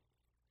 4.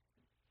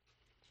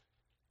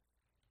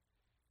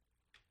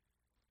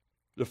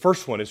 The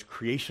first one is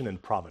creation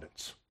and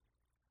providence.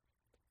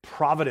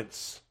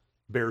 Providence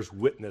bears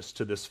witness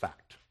to this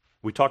fact.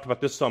 We talked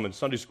about this some in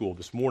Sunday school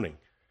this morning.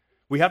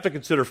 We have to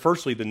consider,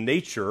 firstly, the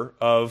nature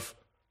of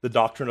the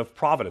doctrine of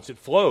providence. It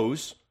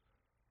flows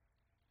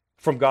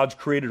from God's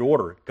created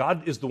order.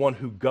 God is the one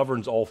who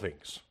governs all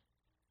things,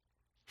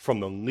 from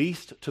the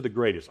least to the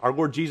greatest. Our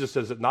Lord Jesus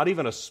says that not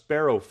even a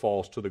sparrow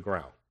falls to the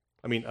ground.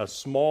 I mean, a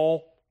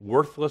small,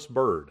 worthless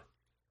bird,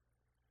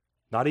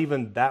 not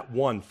even that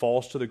one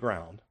falls to the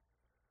ground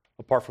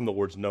apart from the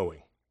Lord's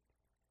knowing.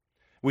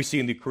 We see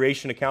in the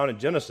creation account in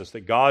Genesis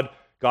that God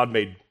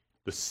made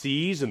the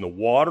seas and the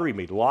water. He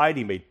made light.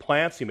 He made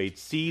plants. He made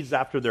seeds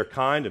after their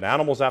kind and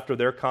animals after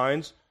their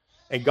kinds.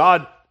 And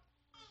God,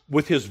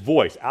 with his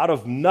voice, out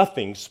of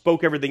nothing,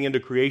 spoke everything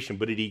into creation.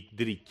 But did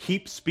he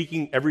keep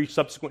speaking every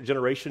subsequent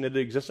generation into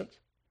existence?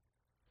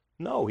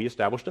 No, he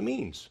established a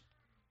means.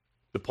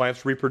 The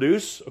plants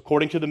reproduce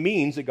according to the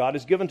means that God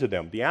has given to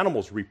them. The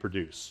animals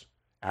reproduce.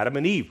 Adam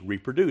and Eve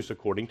reproduce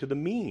according to the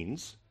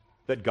means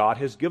that God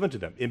has given to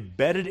them.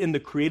 Embedded in the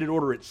created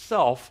order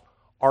itself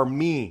are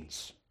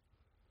means.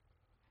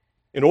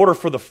 In order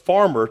for the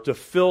farmer to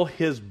fill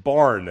his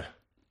barn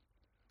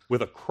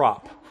with a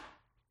crop,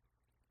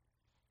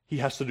 he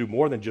has to do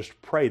more than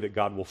just pray that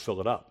God will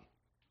fill it up.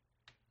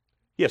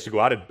 He has to go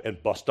out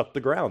and bust up the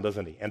ground,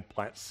 doesn't he? And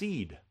plant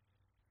seed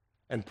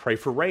and pray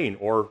for rain,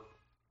 or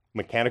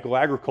mechanical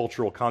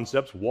agricultural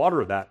concepts,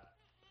 water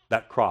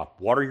that crop,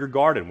 water your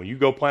garden. When you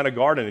go plant a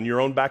garden in your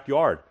own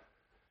backyard,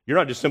 you're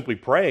not just simply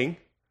praying,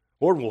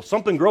 Lord, will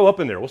something grow up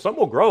in there? Well, something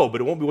will grow,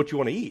 but it won't be what you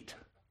want to eat.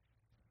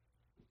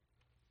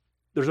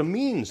 There's a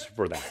means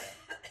for that.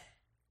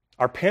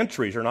 Our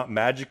pantries are not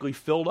magically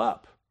filled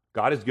up.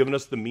 God has given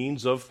us the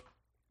means of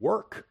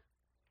work.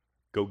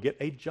 Go get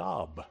a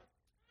job.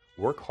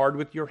 Work hard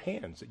with your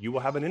hands, that you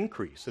will have an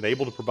increase and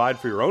able to provide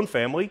for your own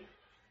family,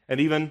 and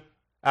even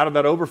out of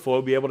that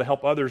overflow, be able to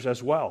help others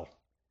as well.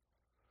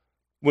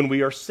 When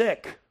we are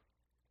sick,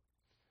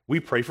 we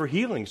pray for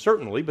healing,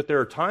 certainly, but there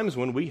are times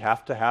when we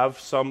have to have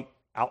some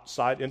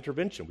outside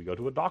intervention. We go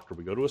to a doctor,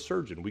 we go to a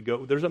surgeon,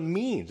 there's a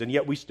means, and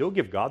yet we still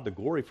give God the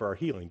glory for our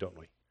healing, don't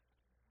we?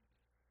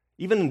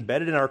 Even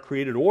embedded in our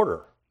created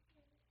order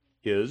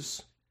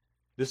is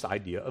this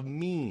idea of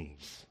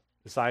means,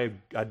 this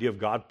idea of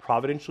God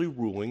providentially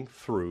ruling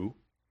through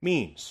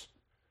means.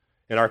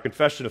 In our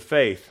confession of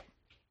faith,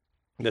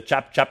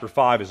 chapter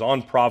 5 is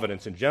on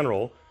providence in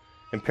general.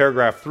 In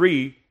paragraph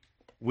 3,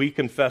 we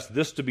confess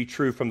this to be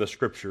true from the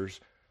Scriptures.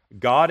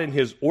 God in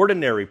his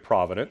ordinary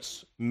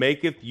providence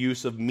maketh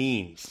use of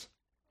means,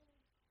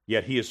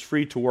 yet he is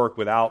free to work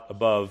without,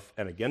 above,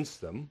 and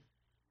against them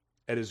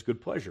at his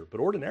good pleasure. But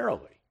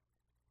ordinarily,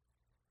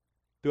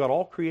 throughout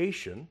all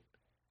creation,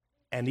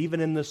 and even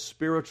in the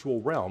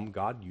spiritual realm,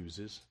 God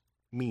uses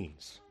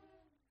means.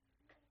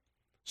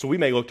 So we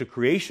may look to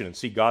creation and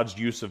see God's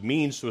use of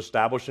means to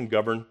establish and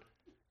govern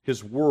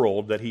his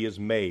world that he has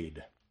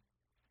made.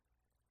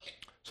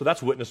 So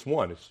that's witness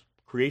one, it's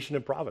creation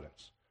and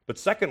providence. But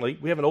secondly,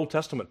 we have an Old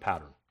Testament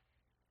pattern.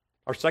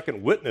 Our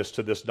second witness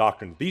to this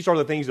doctrine. These are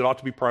the things that ought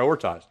to be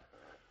prioritized.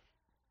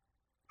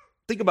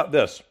 Think about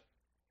this.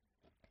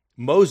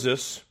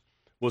 Moses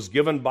was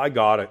given by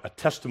God a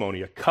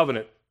testimony, a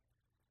covenant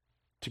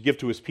to give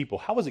to his people.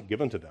 How was it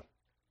given to them?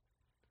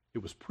 It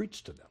was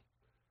preached to them.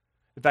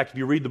 In fact, if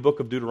you read the book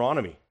of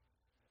Deuteronomy,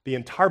 the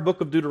entire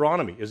book of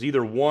Deuteronomy is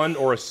either one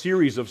or a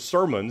series of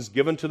sermons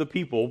given to the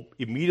people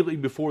immediately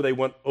before they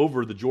went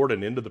over the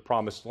Jordan into the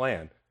promised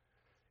land.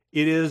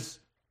 It is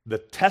the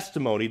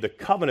testimony, the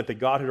covenant that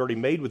God had already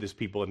made with his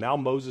people, and now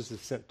Moses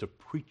is sent to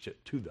preach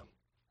it to them,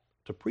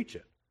 to preach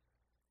it.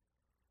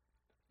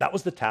 That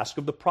was the task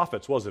of the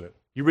prophets, wasn't it?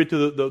 You read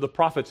through the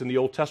prophets in the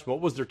Old Testament,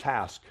 what was their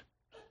task?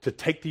 To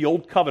take the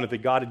old covenant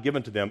that God had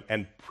given to them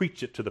and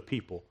preach it to the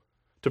people,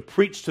 to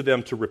preach to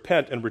them to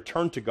repent and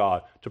return to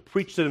God, to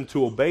preach to them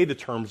to obey the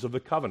terms of the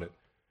covenant.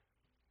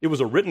 It was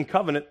a written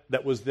covenant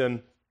that was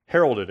then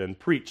heralded and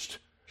preached.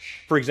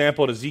 For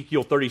example, in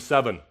Ezekiel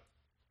 37,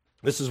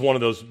 this is one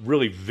of those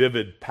really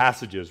vivid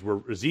passages where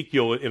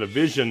Ezekiel, in a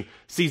vision,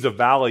 sees a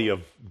valley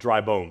of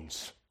dry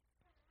bones.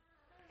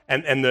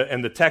 And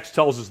the text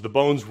tells us the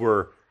bones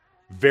were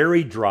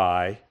very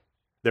dry,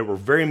 there were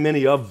very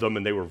many of them,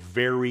 and they were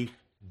very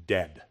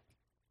dead.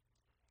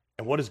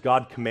 And what does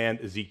God command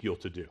Ezekiel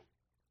to do?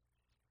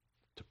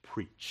 To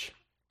preach.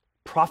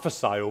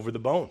 Prophesy over the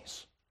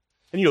bones.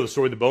 And you know the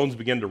story, the bones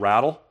began to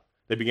rattle,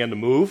 they began to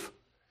move,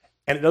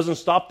 and it doesn't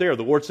stop there.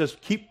 The Lord says,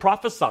 keep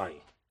prophesying.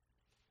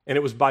 And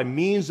it was by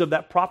means of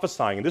that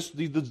prophesying, and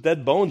these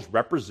dead bones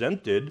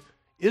represented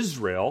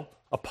Israel,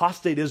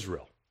 apostate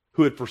Israel,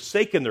 who had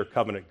forsaken their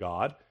covenant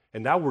God,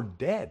 and now were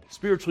dead,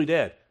 spiritually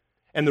dead.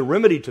 And the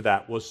remedy to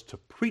that was to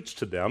preach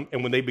to them,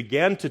 and when they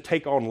began to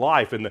take on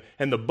life,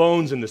 and the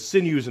bones and the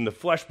sinews and the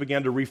flesh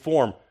began to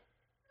reform,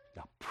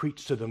 now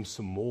preach to them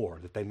some more,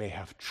 that they may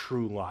have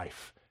true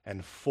life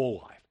and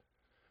full life.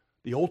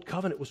 The old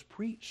covenant was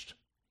preached.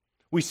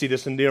 We see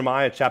this in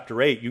Nehemiah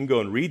chapter 8. You can go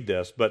and read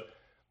this, but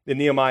in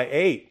Nehemiah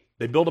 8,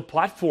 they build a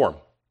platform.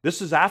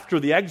 This is after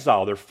the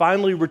exile. They're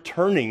finally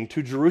returning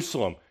to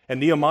Jerusalem, and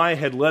Nehemiah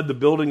had led the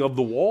building of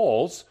the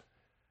walls.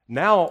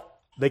 Now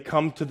they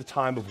come to the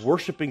time of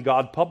worshiping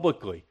God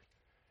publicly.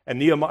 And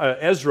Nehemiah,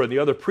 Ezra and the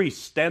other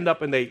priests stand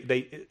up, and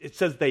it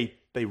says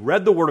they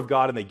read the word of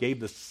God and they gave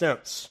the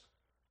sense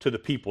to the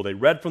people. They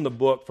read from the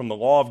book, from the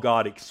law of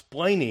God,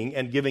 explaining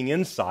and giving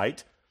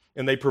insight,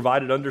 and they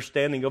provided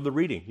understanding of the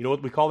reading. You know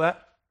what we call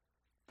that?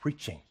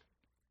 Preaching.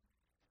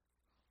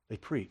 They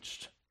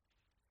preached.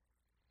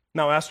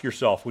 Now ask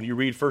yourself, when you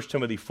read 1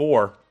 Timothy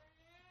 4,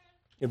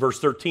 in verse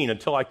 13,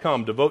 until I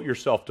come, devote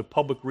yourself to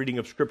public reading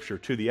of Scripture,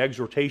 to the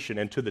exhortation,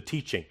 and to the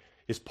teaching.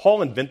 Is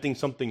Paul inventing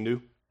something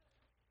new?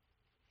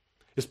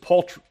 Is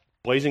Paul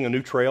blazing a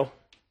new trail?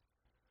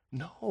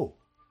 No.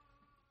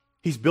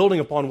 He's building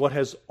upon what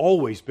has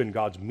always been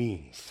God's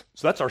means.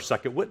 So that's our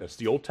second witness.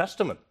 The Old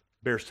Testament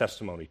bears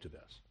testimony to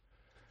this.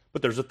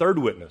 But there's a third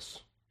witness.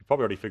 You've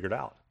probably already figured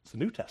out. It's the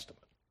New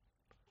Testament.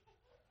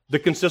 The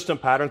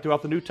consistent pattern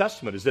throughout the New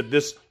Testament is that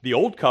the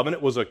Old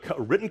Covenant was a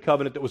written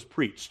covenant that was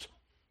preached.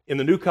 In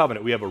the New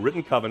Covenant, we have a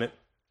written covenant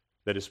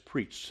that is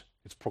preached.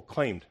 It's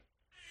proclaimed.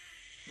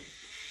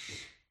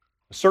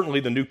 Certainly,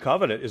 the New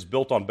Covenant is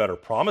built on better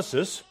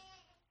promises.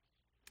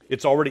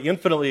 It's already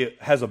infinitely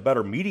has a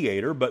better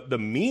mediator, but the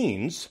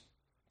means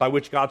by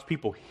which God's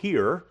people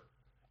hear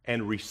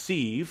and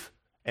receive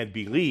and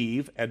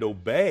believe and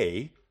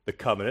obey the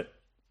covenant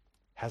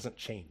hasn't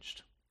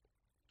changed.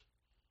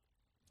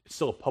 It's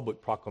still a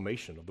public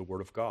proclamation of the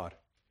Word of God.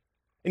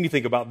 And you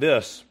think about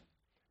this,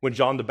 when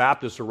John the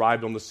Baptist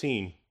arrived on the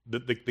scene,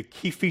 the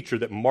key feature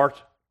that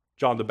marked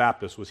John the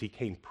Baptist was he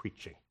came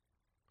preaching.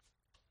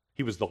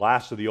 He was the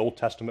last of the Old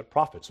Testament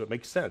prophets, so it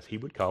makes sense. He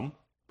would come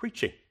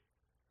preaching.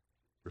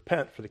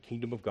 Repent, for the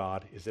kingdom of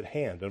God is at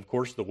hand. And of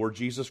course, the Lord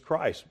Jesus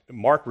Christ.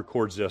 Mark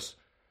records this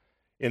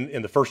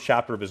in the first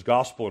chapter of his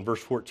gospel in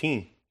verse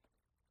 14.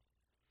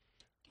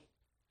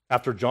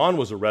 After John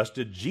was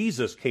arrested,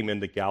 Jesus came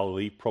into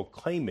Galilee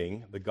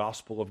proclaiming the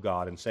gospel of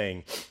God and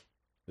saying,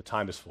 the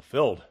time is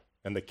fulfilled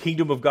and the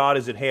kingdom of God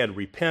is at hand.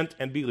 Repent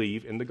and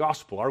believe in the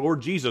gospel. Our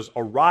Lord Jesus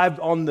arrived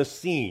on the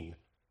scene,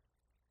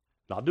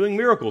 not doing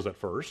miracles at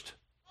first,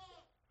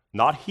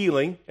 not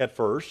healing at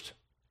first,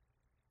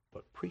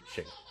 but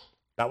preaching.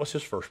 That was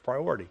his first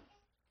priority.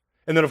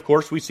 And then, of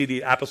course, we see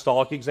the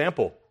apostolic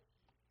example.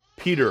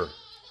 Peter,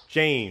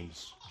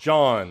 James,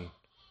 John,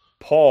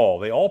 Paul,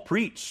 they all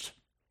preached.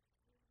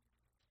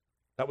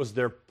 That was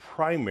their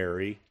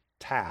primary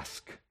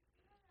task.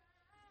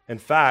 In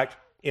fact,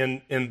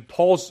 in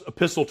Paul's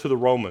epistle to the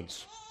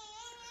Romans,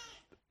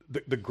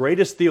 the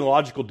greatest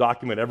theological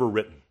document ever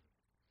written,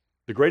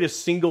 the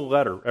greatest single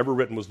letter ever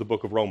written was the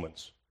book of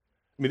Romans.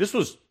 I mean, this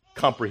was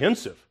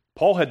comprehensive.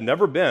 Paul had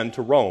never been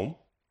to Rome.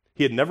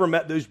 He had never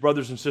met those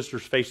brothers and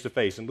sisters face to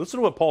face. And listen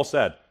to what Paul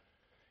said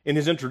in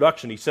his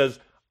introduction. He says,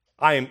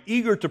 I am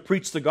eager to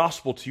preach the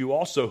gospel to you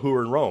also who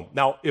are in Rome.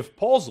 Now, if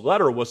Paul's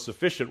letter was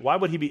sufficient, why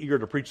would he be eager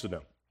to preach to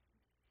them?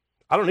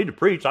 I don't need to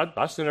preach.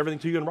 I send everything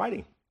to you in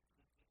writing.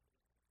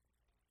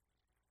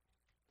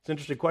 It's an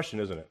interesting question,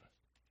 isn't it?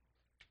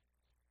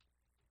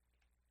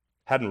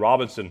 Haddon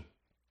Robinson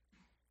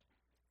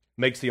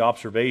makes the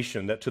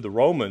observation that to the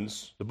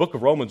Romans, the book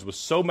of Romans was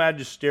so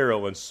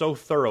magisterial and so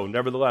thorough,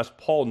 nevertheless,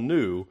 Paul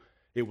knew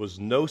it was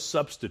no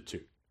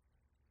substitute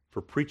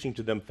for preaching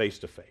to them face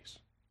to face.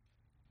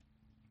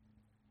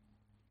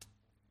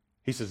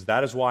 He says,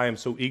 that is why I am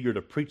so eager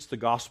to preach the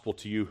gospel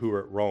to you who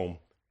are at Rome.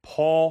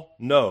 Paul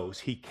knows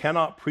he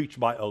cannot preach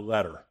by a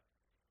letter.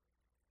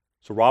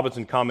 So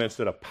Robinson comments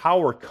that a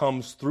power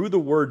comes through the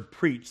word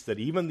preached that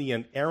even the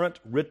inerrant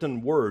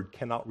written word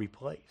cannot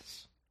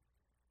replace.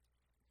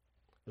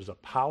 There's a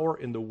power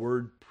in the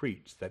word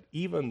preached that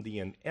even the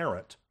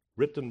inerrant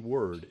written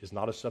word is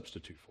not a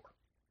substitute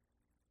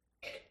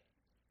for.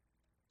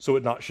 So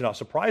it should not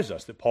surprise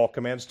us that Paul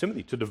commands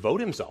Timothy to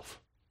devote himself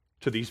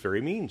to these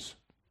very means,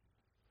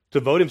 to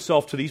devote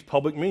himself to these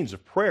public means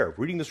of prayer,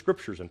 reading the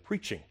scriptures, and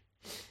preaching.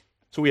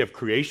 So we have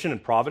creation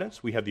and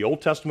providence, we have the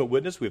Old Testament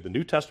witness, we have the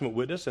New Testament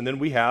witness, and then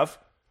we have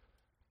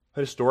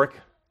a historic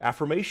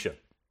affirmation.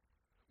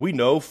 We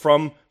know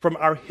from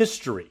our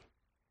history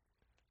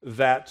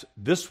that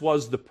this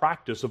was the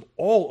practice of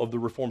all of the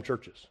Reformed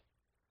churches.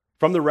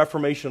 From the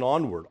Reformation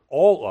onward,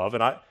 all of,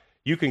 and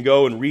you can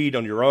go and read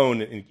on your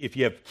own, and if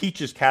you have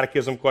Keach's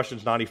Catechism,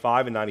 questions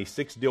 95 and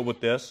 96 deal with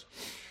this.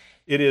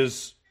 It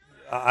is,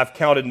 I've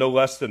counted no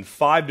less than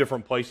 5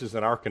 different places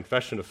in our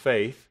Confession of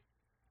Faith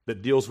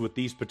that deals with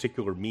these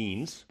particular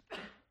means.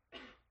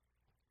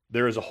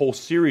 There is a whole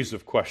series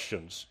of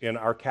questions in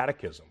our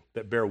catechism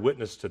that bear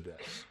witness to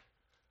this.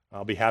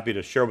 I'll be happy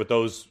to share with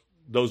those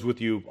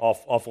with you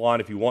offline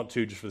if you want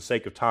to, just for the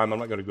sake of time. I'm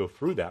not going to go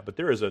through that, but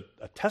there is a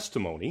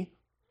testimony.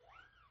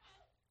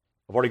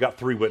 I've already got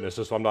 3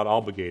 witnesses, so I'm not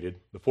obligated.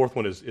 The 4th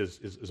one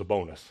is a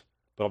bonus,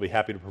 but I'll be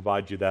happy to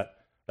provide you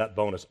that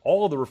bonus.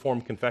 All of the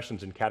Reformed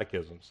confessions and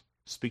catechisms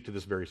speak to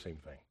this very same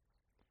thing.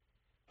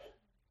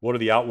 What are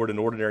the outward and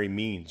ordinary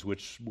means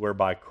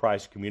whereby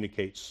Christ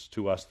communicates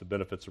to us the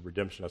benefits of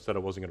redemption? I said I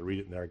wasn't going to read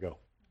it, and there I go.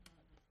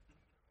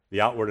 The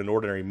outward and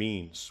ordinary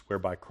means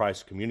whereby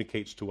Christ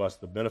communicates to us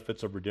the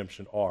benefits of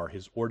redemption are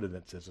his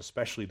ordinances,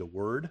 especially the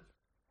word,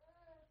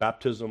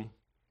 baptism,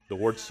 the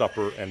Lord's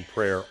Supper, and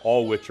prayer,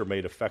 all which are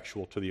made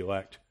effectual to the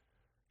elect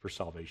for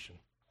salvation.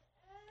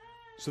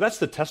 So that's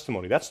the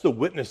testimony. That's the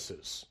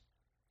witnesses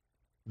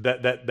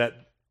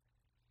that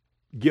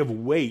give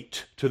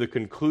weight to the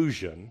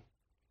conclusion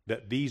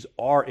that these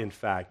are, in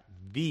fact,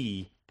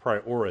 the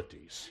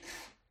priorities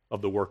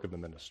of the work of the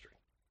ministry.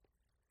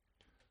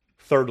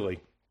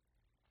 Thirdly,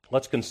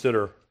 let's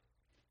consider,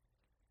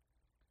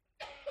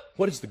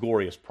 what is the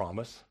glorious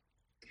promise?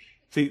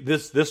 See,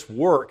 this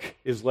work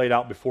is laid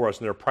out before us,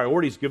 and there are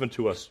priorities given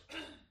to us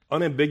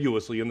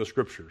unambiguously in the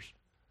Scriptures.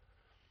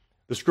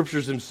 The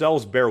Scriptures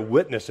themselves bear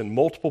witness in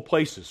multiple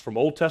places, from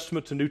Old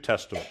Testament to New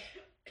Testament.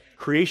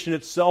 Creation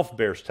itself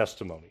bears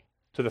testimony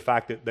to the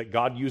fact that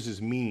God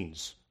uses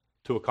means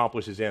to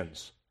accomplish his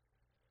ends.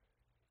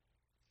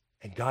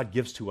 And God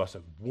gives to us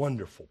a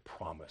wonderful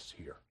promise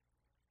here.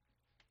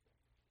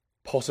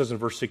 Paul says in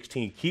verse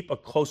 16, keep a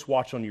close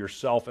watch on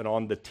yourself and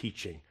on the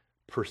teaching.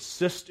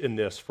 Persist in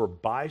this, for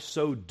by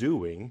so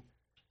doing,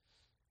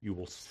 you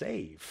will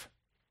save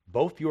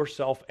both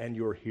yourself and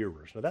your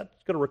hearers. Now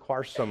that's going to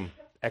require some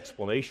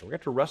explanation. We're going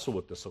to have to wrestle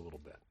with this a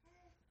little bit.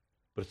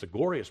 But it's a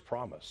glorious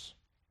promise.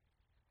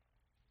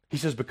 He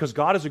says, because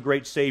God is a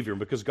great Savior, and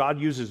because God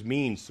uses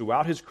means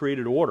throughout His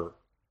created order,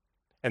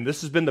 and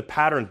this has been the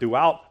pattern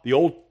throughout the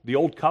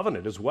old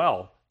covenant as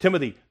well.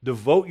 Timothy,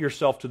 devote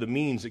yourself to the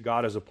means that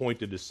God has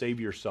appointed to save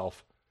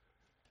yourself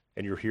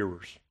and your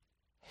hearers.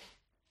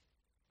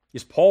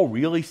 Is Paul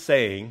really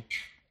saying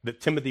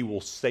that Timothy will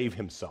save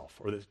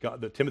himself, or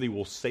that Timothy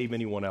will save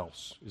anyone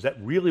else? Is that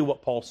really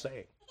what Paul's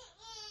saying?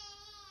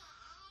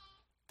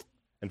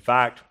 In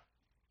fact,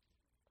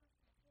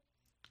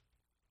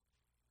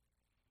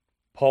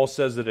 Paul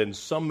says that in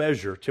some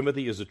measure,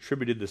 Timothy is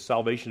attributed the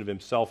salvation of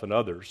himself and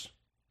others,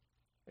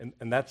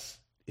 and that's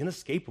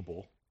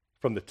inescapable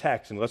from the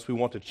text unless we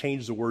want to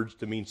change the words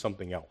to mean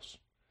something else.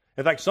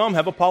 In fact, some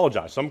have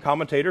apologized. Some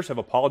commentators have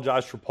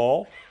apologized for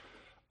Paul,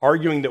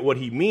 arguing that what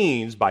he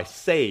means by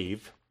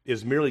save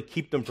is merely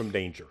keep them from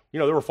danger. You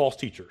know, there were false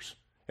teachers,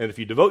 and if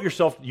you devote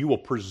yourself, you will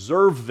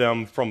preserve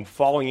them from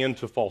falling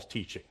into false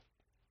teaching.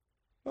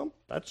 Well,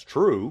 that's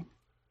true,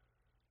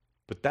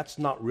 but that's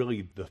not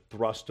really the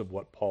thrust of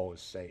what Paul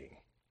is saying.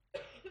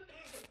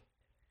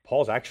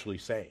 Paul's actually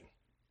saying,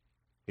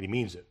 and he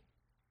means it,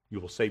 you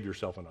will save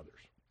yourself and others.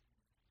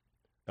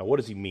 Now, what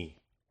does he mean?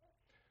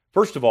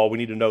 First of all, we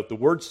need to note the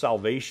word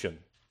salvation,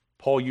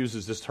 Paul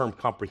uses this term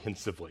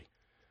comprehensively.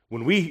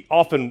 When we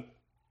often,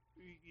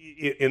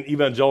 in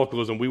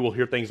evangelicalism, we will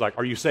hear things like,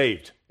 are you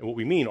saved? And what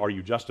we mean, are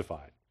you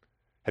justified?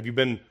 Have you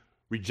been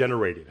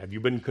regenerated? Have you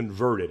been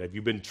converted? Have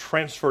you been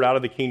transferred out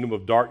of the kingdom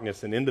of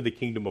darkness and into the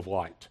kingdom of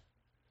light?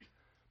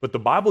 But the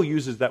Bible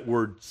uses that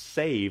word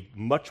saved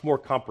much more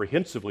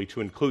comprehensively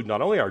to include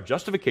not only our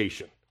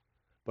justification,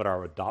 but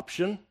our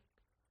adoption,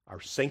 our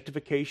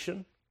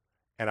sanctification,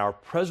 and our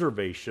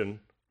preservation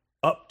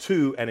up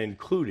to and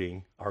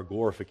including our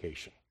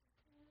glorification.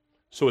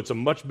 So it's a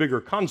much bigger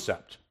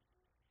concept.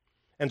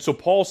 And so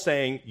Paul's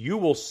saying, you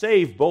will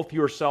save both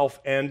yourself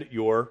and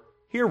your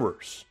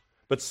hearers.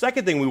 But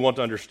second thing we want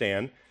to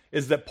understand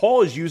is that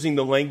Paul is using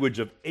the language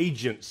of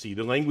agency,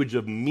 the language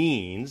of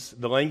means,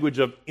 the language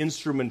of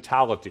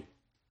instrumentality.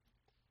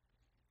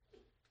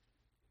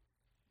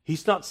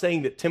 He's not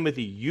saying that,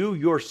 Timothy, you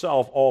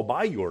yourself, all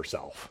by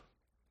yourself,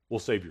 will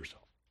save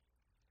yourself.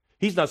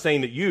 He's not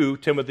saying that you,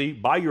 Timothy,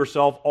 by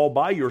yourself, all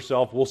by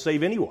yourself, will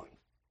save anyone.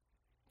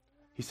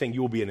 He's saying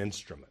you will be an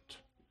instrument.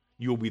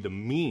 You will be the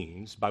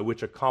means by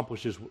which God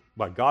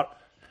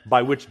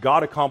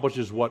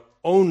accomplishes what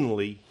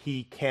only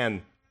He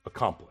can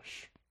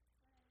accomplish.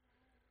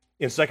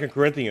 In 2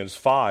 Corinthians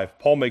 5,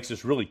 Paul makes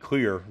this really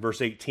clear,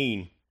 verse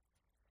 18.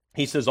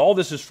 He says, all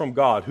this is from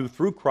God, who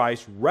through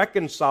Christ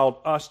reconciled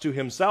us to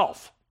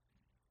Himself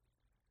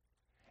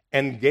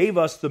and gave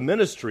us the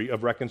ministry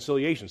of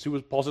reconciliation. See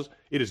what Paul says?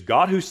 It is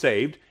God who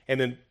saved, and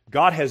then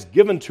God has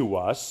given to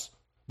us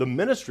the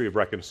ministry of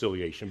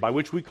reconciliation by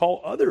which we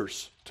call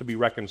others to be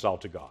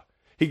reconciled to God.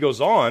 He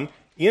goes on,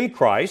 in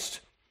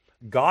Christ,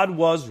 God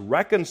was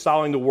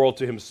reconciling the world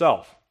to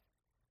Himself.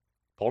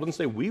 Paul didn't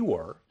say we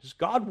were, just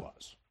God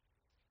was.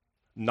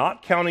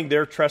 Not counting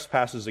their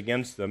trespasses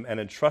against them and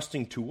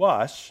entrusting to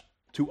us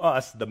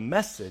the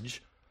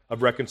message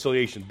of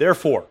reconciliation.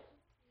 Therefore,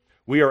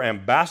 we are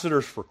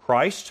ambassadors for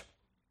Christ,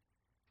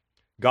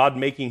 God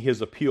making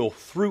His appeal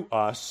through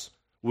us.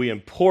 We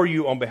implore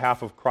you on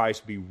behalf of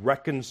Christ, be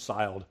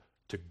reconciled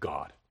to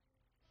God.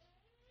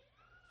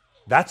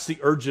 That's the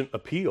urgent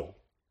appeal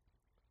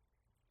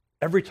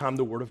every time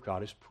the Word of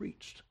God is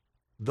preached.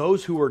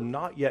 Those who are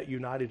not yet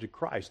united to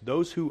Christ,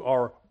 those who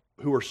are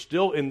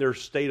still in their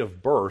state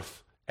of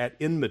birth at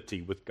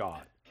enmity with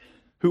God,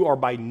 who are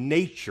by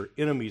nature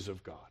enemies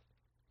of God.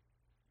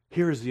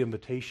 Here is the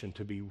invitation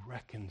to be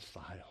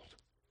reconciled,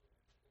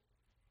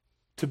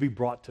 to be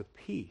brought to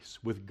peace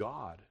with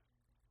God,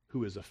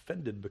 who is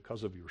offended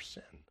because of your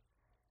sin.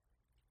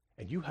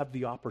 And you have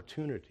the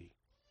opportunity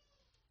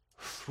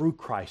through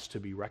Christ to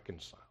be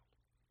reconciled.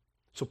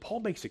 So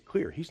Paul makes it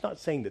clear. He's not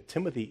saying that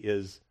Timothy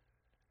is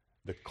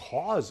the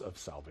cause of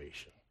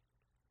salvation,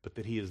 but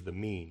that he is the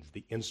means,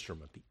 the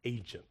instrument, the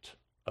agent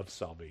of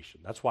salvation.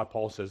 That's why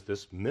Paul says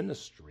this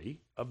ministry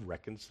of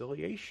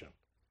reconciliation.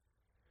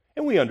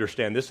 And we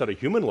understand this at a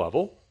human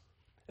level.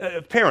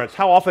 Parents,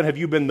 how often have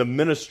you been the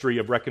ministry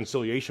of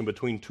reconciliation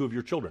between two of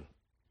your children?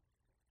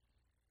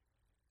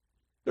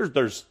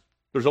 There's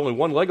only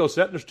one Lego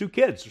set and there's two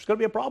kids. There's going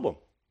to be a problem,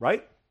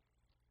 right?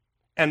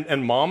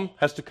 And mom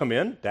has to come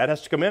in, dad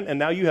has to come in, and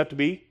now you have to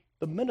be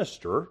the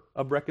minister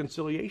of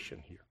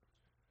reconciliation here.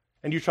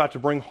 And you try to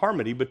bring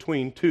harmony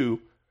between two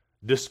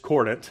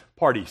discordant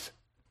parties.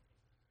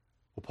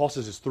 Well, Paul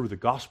says it's through the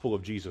gospel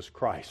of Jesus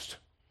Christ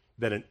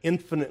that an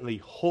infinitely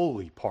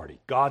holy party,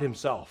 God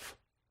Himself,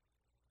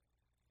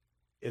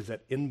 is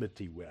at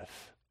enmity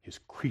with His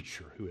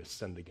creature who has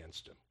sinned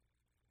against Him.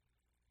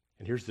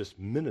 And here's this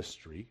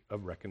ministry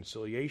of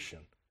reconciliation.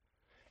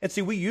 And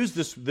see, we use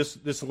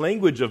this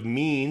language of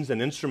means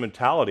and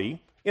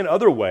instrumentality in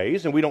other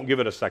ways, and we don't give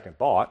it a second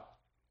thought.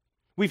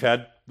 We've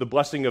had the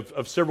blessing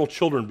of several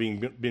children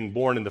being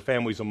born in the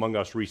families among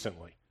us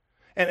recently.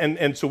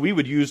 And so we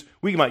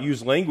might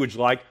use language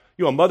like,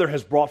 a mother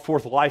has brought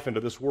forth life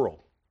into this world.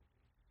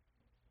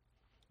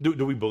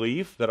 Do we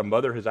believe that a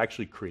mother has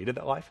actually created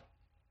that life?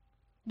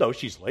 No,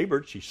 she's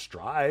labored, she's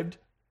strived,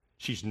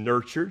 she's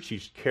nurtured,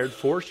 she's cared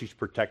for, she's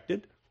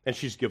protected, and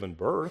she's given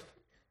birth.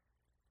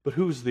 But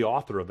who's the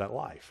author of that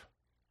life?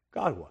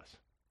 God was.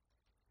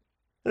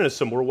 In a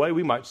similar way,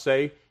 we might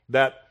say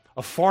that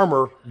a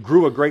farmer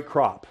grew a great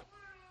crop.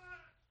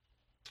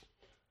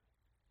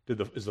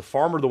 Is the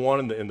farmer the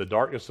one in the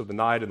darkness of the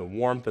night and the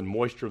warmth and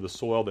moisture of the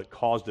soil that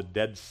caused a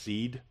dead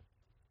seed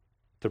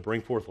to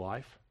bring forth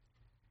life?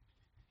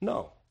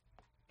 No,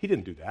 he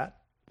didn't do that.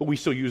 But we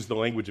still use the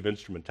language of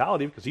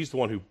instrumentality because he's the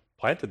one who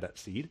planted that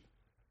seed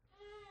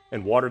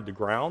and watered the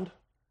ground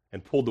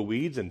and pulled the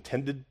weeds and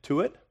tended to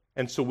it.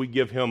 And so we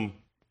give him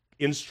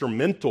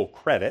instrumental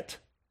credit.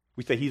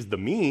 We say he's the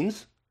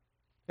means.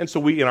 And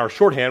so in our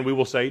shorthand, we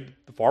will say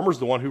the farmer's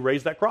the one who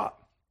raised that crop.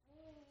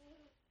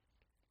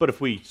 But if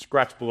we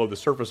scratch below the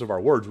surface of our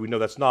words, we know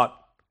that's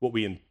not what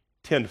we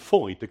intend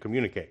fully to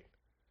communicate.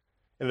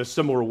 In a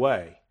similar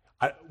way,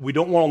 we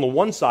don't want on the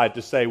one side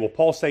to say, well,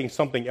 Paul's saying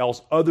something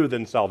else other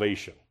than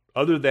salvation,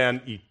 other than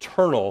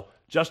eternal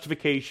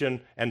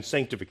justification and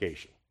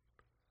sanctification.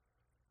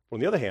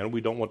 On the other hand,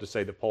 we don't want to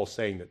say that Paul's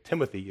saying that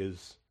Timothy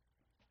is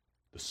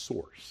the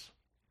source.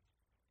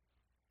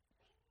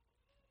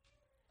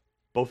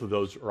 Both of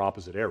those are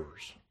opposite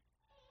errors.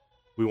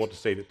 We want to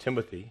say that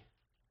Timothy,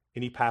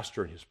 any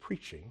pastor in his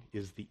preaching,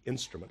 is the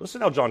instrument.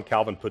 Listen how John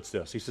Calvin puts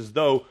this. He says,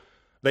 though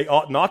they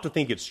ought not to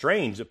think it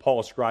strange that Paul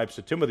ascribes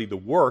to Timothy the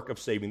work of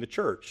saving the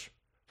church.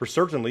 For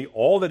certainly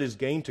all that is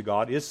gained to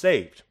God is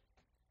saved.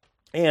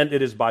 And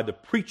it is by the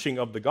preaching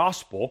of the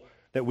gospel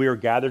that we are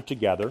gathered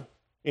together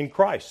in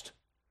Christ.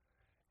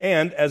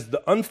 And as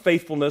the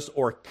unfaithfulness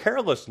or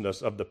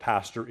carelessness of the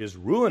pastor is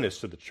ruinous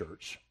to the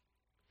church,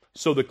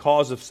 so the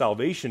cause of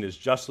salvation is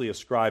justly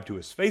ascribed to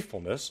his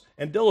faithfulness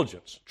and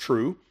diligence.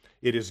 True,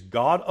 it is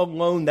God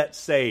alone that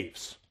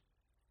saves.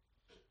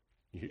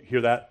 You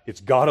hear that?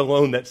 It's God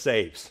alone that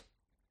saves.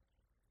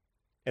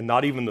 And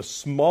not even the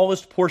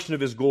smallest portion of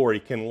his glory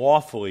can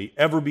lawfully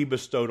ever be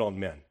bestowed on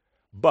men.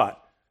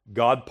 But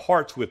God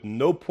parts with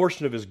no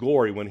portion of his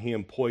glory when he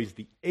employs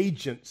the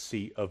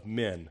agency of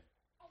men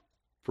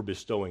for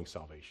bestowing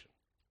salvation.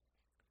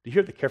 Do you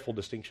hear the careful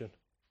distinction?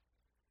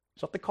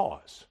 It's not the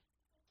cause,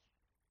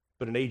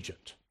 but an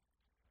agent.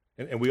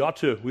 And we ought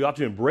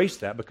to embrace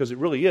that because it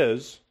really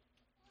is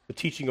the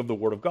teaching of the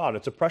Word of God.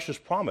 It's a precious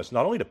promise,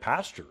 not only to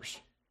pastors,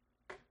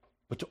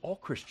 but to all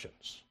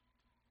Christians.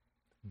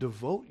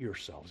 Devote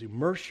yourselves,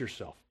 immerse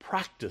yourself,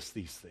 practice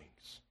these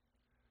things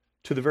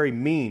to the very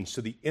means,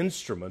 to the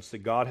instruments that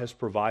God has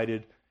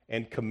provided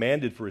and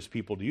commanded for his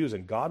people to use.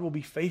 And God will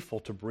be faithful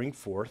to bring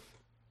forth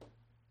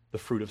the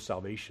fruit of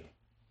salvation.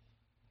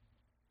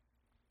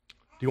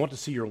 Do you want to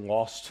see your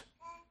lost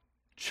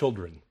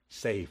children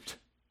saved?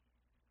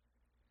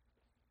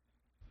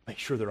 Make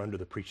sure they're under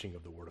the preaching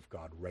of the Word of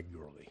God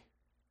regularly.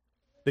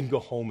 Then go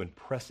home and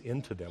press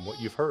into them what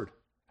you've heard.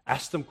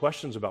 Ask them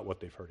questions about what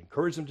they've heard.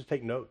 Encourage them to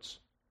take notes.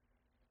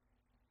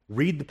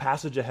 Read the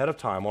passage ahead of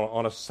time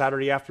on a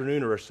Saturday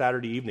afternoon or a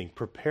Saturday evening.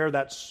 Prepare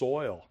that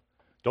soil.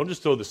 Don't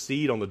just throw the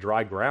seed on the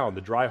dry ground,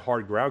 the dry,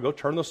 hard ground. Go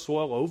turn the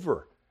soil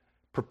over.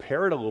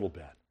 Prepare it a little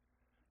bit.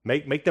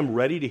 Make them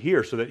ready to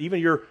hear so that even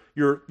your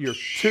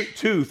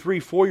 2, 3,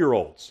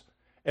 4-year-olds,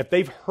 if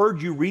they've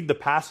heard you read the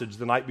passage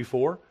the night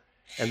before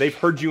and they've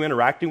heard you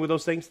interacting with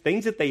those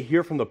things that they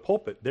hear from the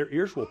pulpit, their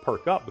ears will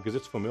perk up because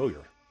it's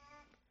familiar.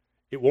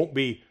 It won't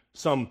be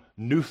some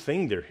new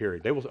thing they're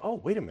hearing. They will say, oh,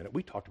 wait a minute,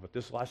 we talked about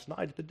this last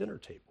night at the dinner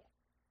table.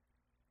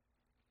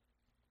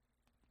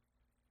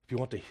 If you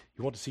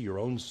want to see your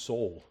own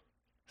soul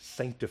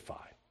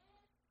sanctified,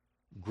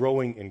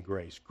 growing in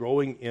grace,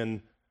 growing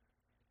in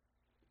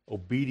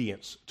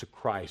obedience to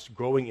Christ,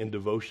 growing in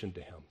devotion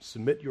to him,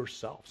 submit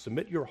yourself,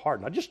 submit your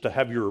heart, not just to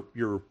have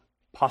your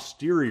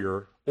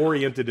posterior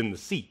oriented in the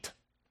seat,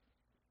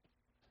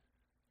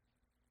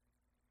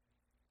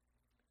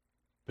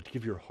 but to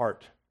give your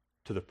heart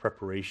to the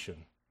preparation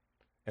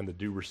and the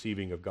due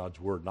receiving of God's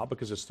word, not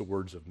because it's the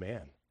words of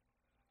man,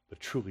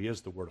 but truly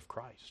is the word of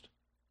Christ.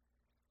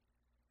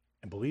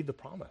 And believe the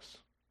promise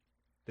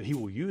that he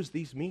will use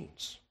these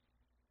means,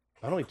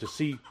 not only to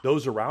see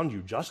those around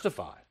you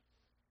justified,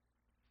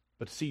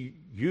 but to see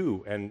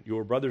you and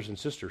your brothers and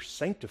sisters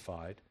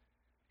sanctified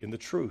in the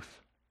truth.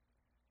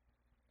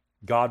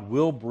 God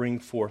will bring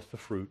forth the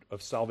fruit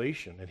of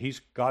salvation,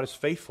 and God is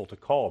faithful to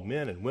call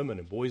men and women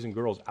and boys and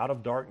girls out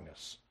of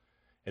darkness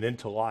and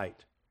into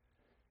light.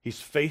 He's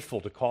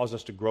faithful to cause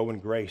us to grow in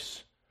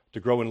grace,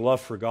 to grow in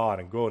love for God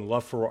and grow in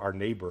love for our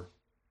neighbor.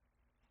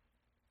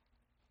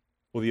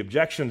 Well, the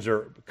objections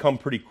come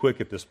pretty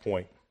quick at this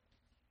point.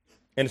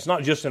 And it's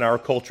not just in our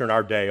culture in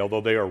our day,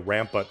 although they are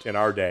rampant in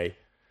our day.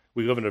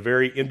 We live in a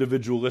very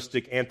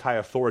individualistic,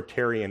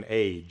 anti-authoritarian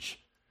age.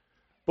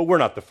 But we're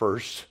not the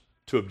first.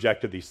 to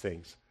object to these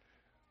things.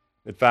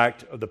 In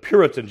fact, the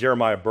Puritan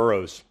Jeremiah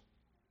Burroughs,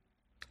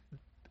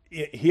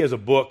 he has a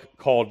book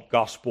called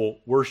Gospel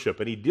Worship,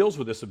 and he deals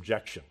with this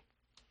objection.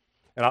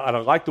 And I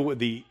like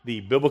the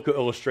biblical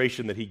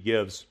illustration that he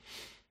gives,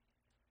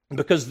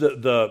 because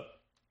the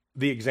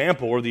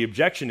example or the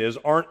objection is,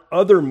 aren't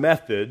other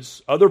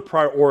methods, other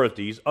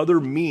priorities, other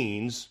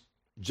means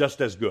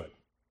just as good?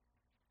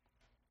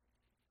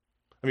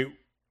 I mean,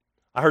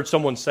 I heard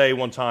someone say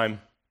one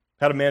time,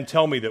 had a man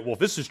tell me that, well, if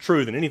this is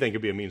true, then anything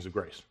could be a means of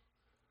grace.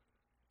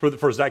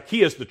 For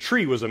Zacchaeus, the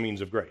tree was a means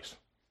of grace.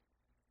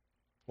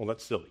 Well,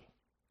 that's silly.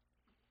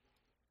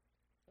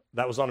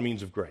 That was not a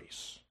means of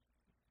grace.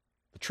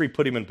 The tree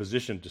put him in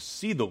position to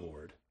see the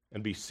Lord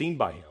and be seen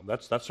by him.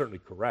 That's certainly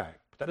correct,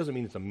 but that doesn't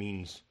mean it's a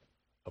means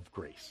of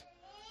grace.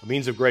 A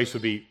means of grace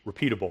would be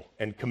repeatable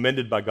and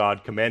commended by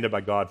God, commanded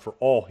by God for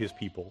all his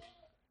people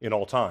in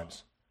all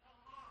times.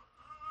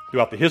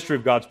 Throughout the history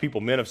of God's people,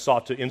 men have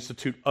sought to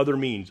institute other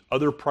means,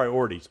 other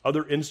priorities,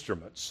 other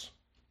instruments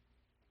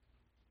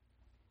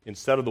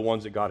instead of the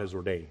ones that God has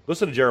ordained.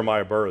 Listen to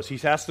Jeremiah Burroughs.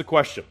 He's asked the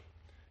question,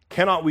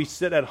 cannot we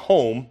sit at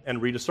home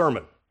and read a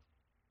sermon?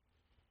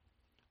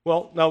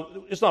 Well, now,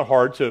 it's not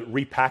hard to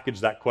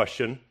repackage that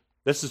question.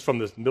 This is from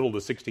the middle of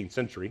the 16th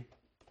century.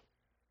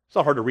 It's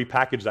not hard to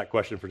repackage that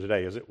question for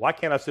today, is it? Why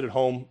can't I sit at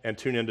home and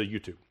tune into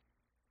YouTube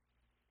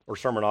or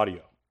sermon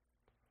audio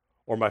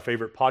or my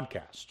favorite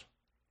podcast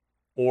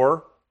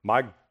or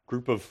my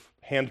group of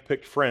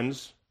hand-picked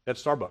friends at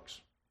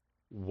Starbucks?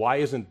 Why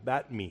isn't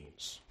that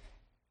means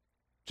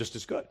just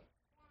as good?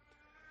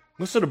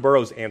 Listen to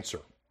Burroughs'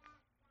 answer.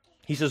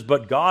 He says,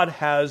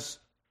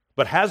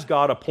 has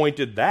God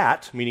appointed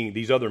that, meaning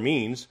these other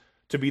means,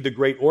 to be the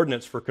great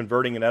ordinance for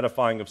converting and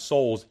edifying of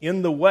souls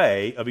in the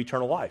way of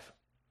eternal life?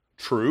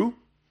 True,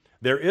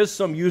 there is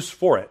some use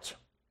for it,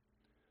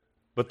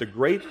 but the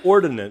great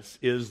ordinance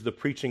is the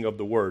preaching of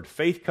the word.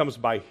 Faith comes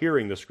by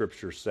hearing, the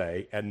scriptures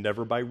say, and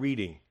never by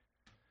reading.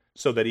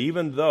 So that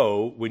even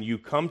though when you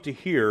come to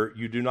hear,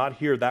 you do not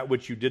hear that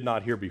which you did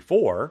not hear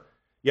before,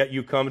 yet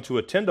you come to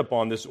attend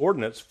upon this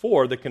ordinance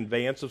for the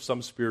conveyance of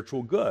some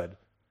spiritual good,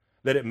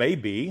 that it may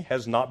be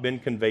has not been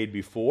conveyed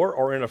before,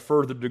 or in a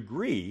further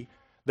degree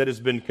that has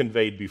been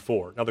conveyed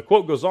before. Now the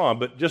quote goes on,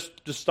 but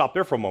just stop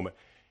there for a moment.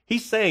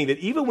 He's saying that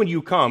even when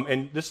you come,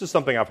 and this is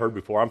something I've heard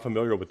before, I'm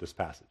familiar with this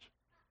passage.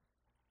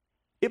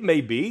 It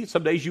may be,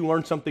 some days you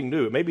learn something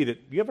new. It may be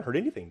that you haven't heard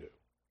anything new.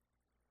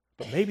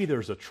 But maybe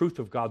there's a truth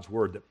of God's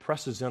word that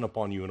presses in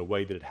upon you in a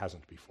way that it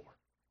hasn't before.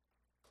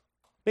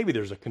 Maybe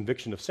there's a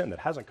conviction of sin that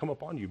hasn't come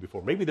upon you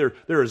before. Maybe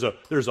there's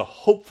a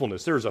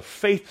hopefulness, there's a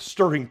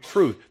faith-stirring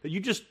truth that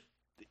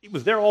it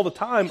was there all the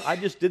time, I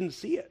just didn't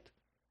see it.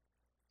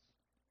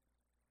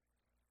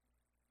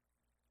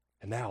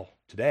 And now,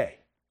 today,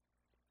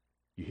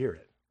 you hear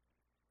it.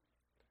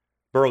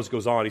 Burroughs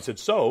goes on, he said,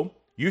 so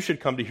you should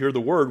come to hear the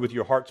word with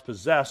your hearts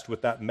possessed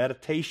with that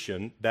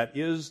meditation that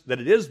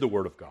it is the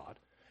word of God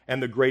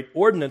and the great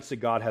ordinance that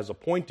God has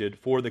appointed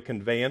for the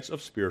conveyance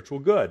of spiritual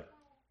good.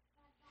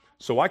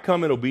 So I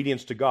come in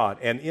obedience to God,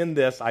 and in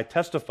this I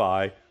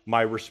testify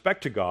my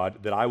respect to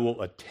God that I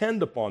will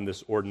attend upon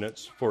this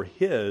ordinance for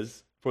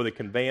the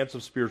conveyance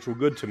of spiritual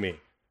good to me.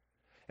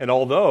 And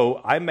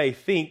although I may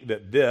think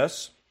that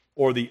this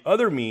or the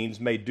other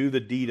means may do the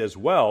deed as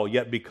well,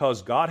 yet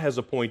because God has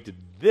appointed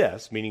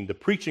this, meaning the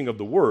preaching of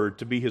the word,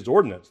 to be his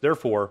ordinance,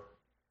 therefore,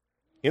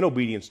 in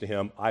obedience to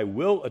him, I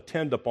will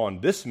attend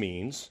upon this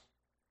means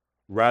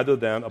rather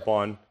than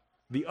upon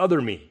the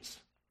other means.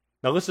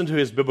 Now listen to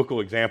his biblical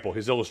example,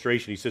 his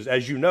illustration. He says,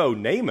 as you know,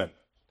 Naaman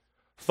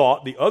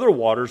thought the other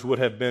waters would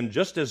have been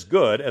just as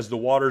good as the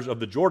waters of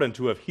the Jordan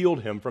to have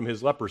healed him from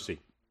his leprosy.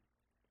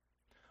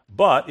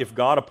 But if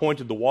God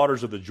appointed the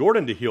waters of the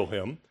Jordan to heal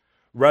him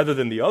rather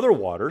than the other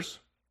waters,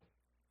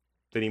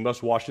 then he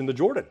must wash in the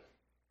Jordan.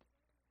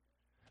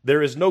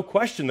 There is no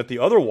question that the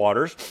other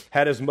waters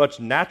had as much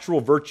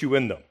natural virtue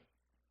in them.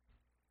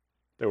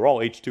 They were all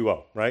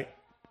H2O, right?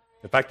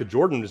 In fact, the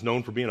Jordan is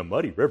known for being a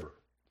muddy river.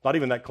 Not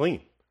even that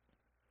clean.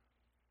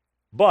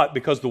 But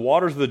because the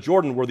waters of the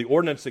Jordan were the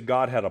ordinance that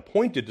God had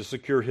appointed to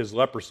cure his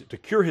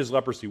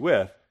leprosy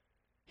with,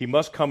 he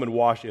must come and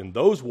wash in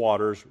those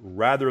waters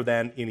rather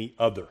than any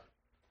other.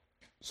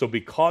 So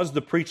because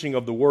the preaching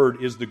of the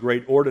word is the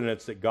great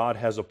ordinance that God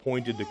has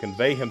appointed to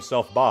convey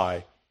himself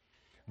by,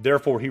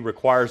 therefore he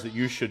requires that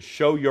you should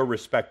show your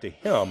respect to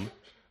him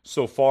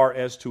so far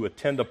as to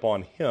attend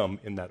upon him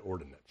in that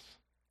ordinance.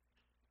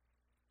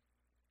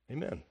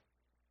 Amen.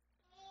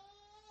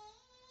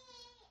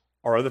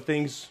 Are other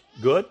things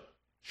good?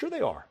 Sure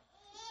they are.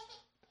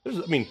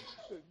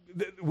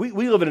 We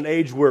live in an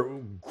age where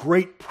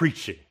great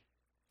preaching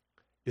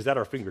is at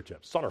our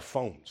fingertips. It's on our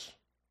phones.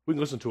 We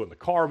can listen to it in the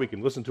car. We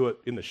can listen to it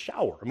in the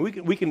shower. I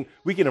mean, we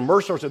can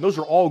immerse ourselves. Those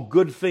are all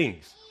good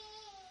things.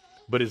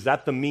 But is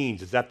that the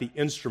means? Is that the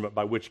instrument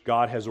by which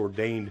God has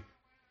ordained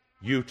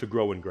you to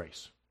grow in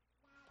grace?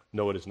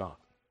 No, it is not.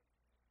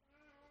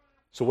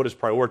 So what does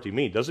priority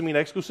mean? It doesn't mean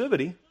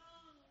exclusivity,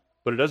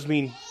 but it does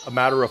mean a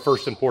matter of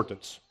first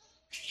importance.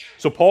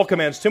 So Paul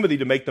commands Timothy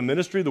to make the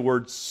ministry of the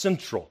word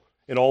central.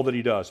 in all that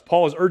he does.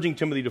 Paul is urging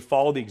Timothy to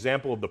follow the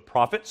example of the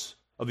prophets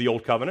of the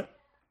Old Covenant,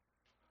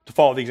 to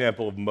follow the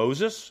example of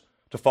Moses,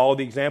 to follow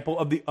the example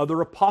of the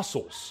other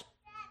apostles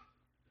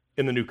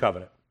in the New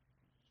Covenant,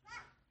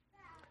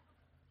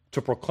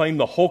 to proclaim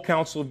the whole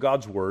counsel of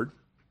God's Word,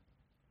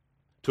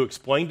 to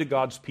explain to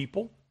God's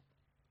people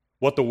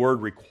what the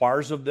Word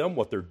requires of them,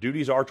 what their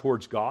duties are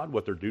towards God,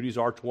 what their duties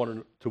are to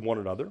one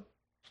another,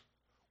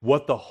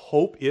 what the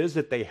hope is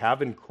that they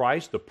have in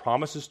Christ, the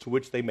promises to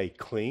which they may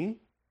cling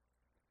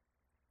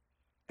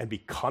and be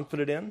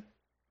confident in,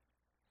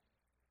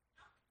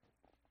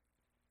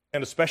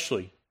 and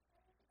especially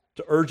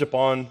to urge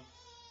upon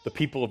the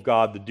people of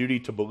God the duty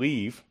to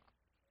believe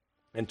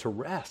and to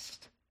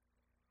rest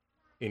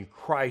in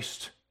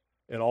Christ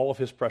and all of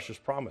his precious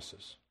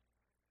promises.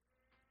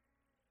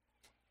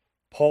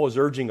 Paul is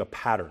urging a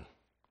pattern.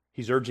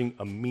 He's urging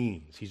a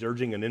means. He's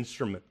urging an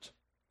instrument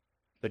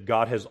that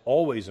God has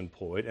always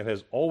employed and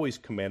has always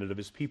commanded of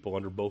his people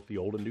under both the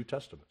Old and New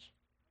Testaments.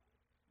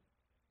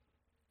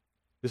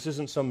 This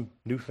isn't some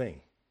new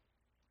thing.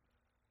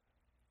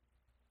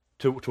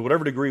 To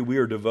whatever degree we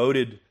are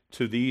devoted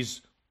to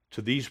these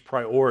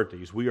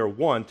priorities, we are,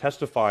 one,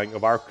 testifying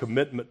of our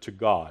commitment to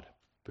God,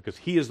 because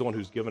he is the one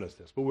who's given us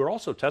this. But we're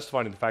also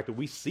testifying to the fact that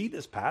we see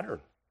this pattern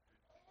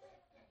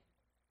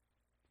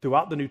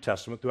throughout the New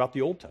Testament, throughout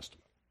the Old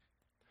Testament.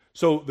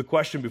 So the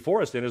question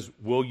before us then is,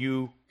 will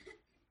you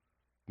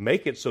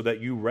make it so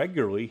that you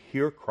regularly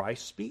hear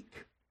Christ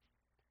speak?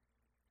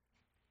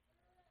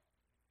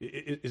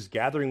 Is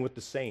gathering with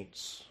the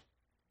saints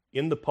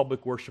in the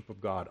public worship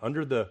of God,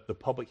 under the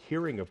public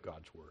hearing of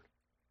God's word,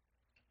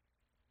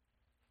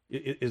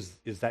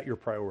 is that your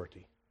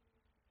priority?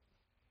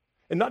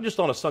 And not just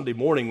on a Sunday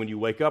morning when you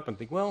wake up and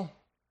think, well,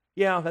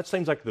 yeah, that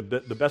seems like the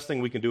best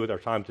thing we can do with our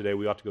time today,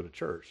 we ought to go to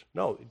church.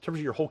 No, in terms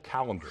of your whole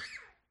calendar.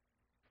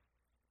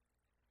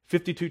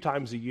 52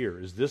 times a year,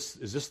 is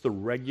this the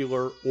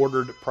regular,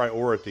 ordered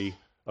priority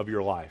of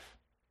your life?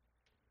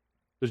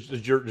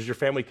 Does your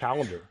family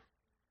calendar,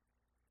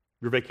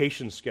 your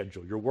vacation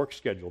schedule, your work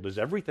schedule, does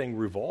everything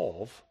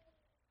revolve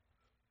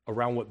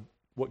around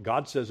what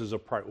God says is a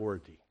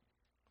priority?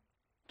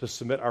 To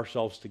submit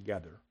ourselves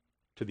together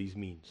to these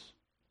means.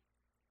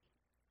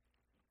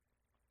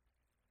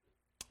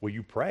 Will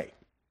you pray?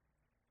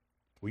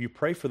 Will you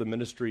pray for the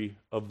ministry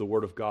of the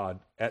Word of God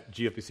at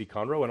GFBC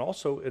Conroe and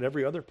also at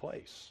every other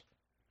place?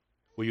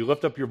 Will you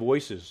lift up your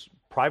voices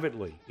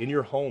privately, in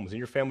your homes, in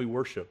your family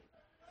worship?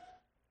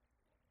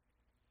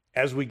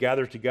 As we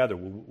gather together,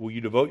 will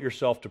you devote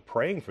yourself to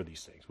praying for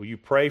these things? Will you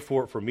pray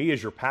for me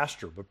as your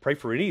pastor, but pray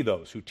for any of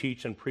those who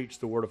teach and preach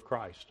the Word of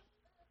Christ?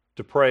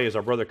 To pray, as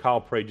our brother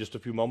Kyle prayed just a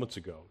few moments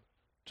ago,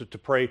 to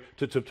pray,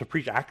 to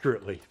preach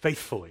accurately,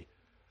 faithfully,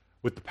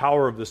 with the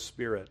power of the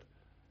Spirit,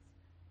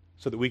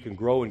 so that we can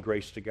grow in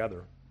grace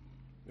together.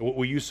 And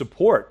will you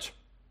support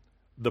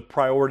the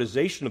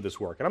prioritization of this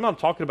work? And I'm not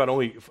talking about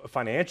only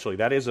financially,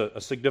 that is a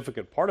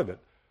significant part of it,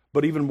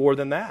 but even more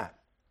than that.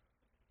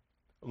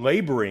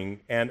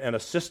 Laboring and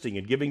assisting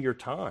and giving your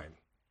time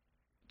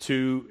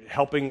to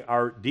helping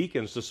our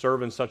deacons to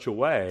serve in such a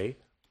way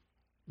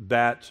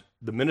that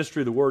the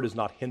ministry of the word is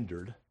not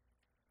hindered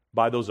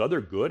by those other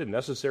good and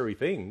necessary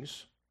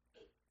things,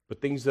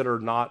 but things that are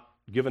not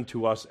given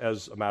to us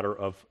as a matter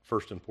of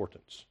first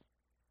importance.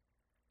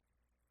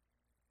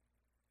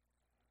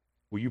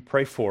 Will you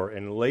pray for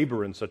and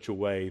labor in such a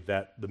way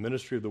that the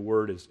ministry of the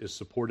word is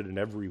supported in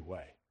every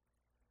way?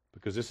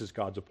 Because this is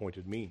God's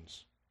appointed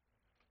means.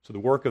 So the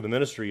work of the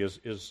ministry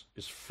is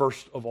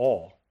first of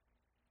all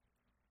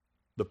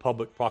the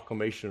public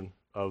proclamation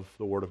of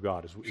the Word of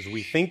God. As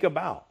we think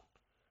about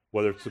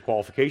whether it's the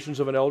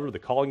qualifications of an elder, the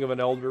calling of an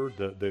elder,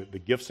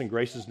 the gifts and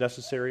graces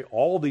necessary,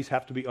 all of these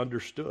have to be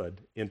understood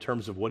in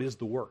terms of what is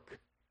the work.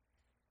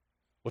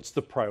 What's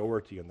the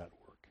priority in that work?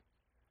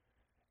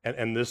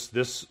 And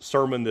this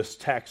sermon, this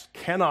text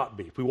cannot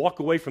be, if we walk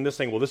away from this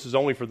saying, well, this is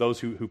only for those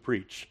who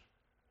preach,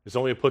 it's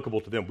only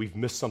applicable to them, we've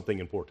missed something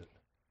important,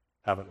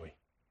 haven't we?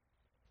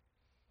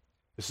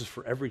 This is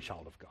for every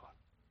child of God.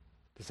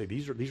 To say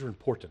these are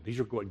important. These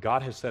are what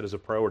God has set as a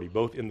priority,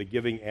 both in the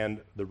giving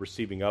and the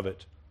receiving of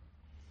it.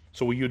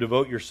 So will you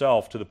devote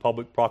yourself to the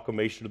public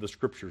proclamation of the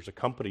Scriptures,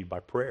 accompanied by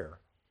prayer,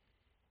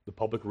 the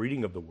public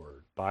reading of the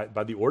Word,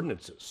 by the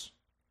ordinances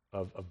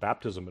of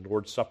baptism and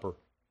Lord's Supper?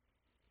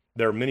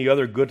 There are many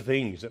other good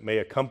things that may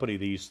accompany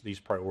these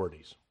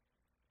priorities.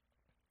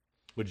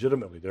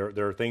 Legitimately, there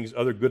are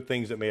other good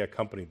things that may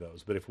accompany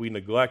those. But if we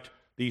neglect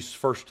these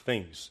first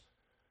things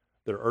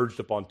that are urged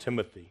upon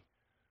Timothy,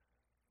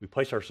 we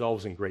place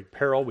ourselves in great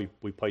peril.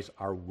 We place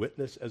our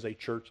witness as a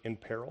church in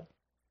peril.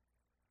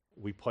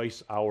 We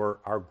place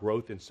our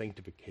growth in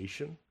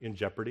sanctification in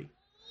jeopardy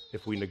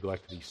if we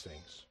neglect these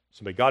things.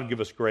 So may God give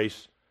us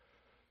grace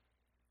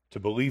to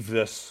believe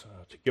this,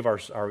 to give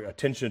our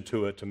attention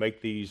to it, to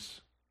make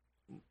these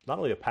not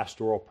only a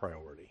pastoral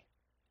priority,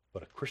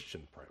 but a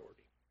Christian priority.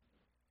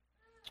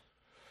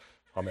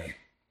 Amen.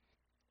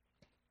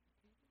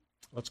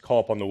 Let's call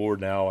upon the Lord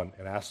now and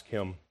ask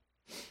Him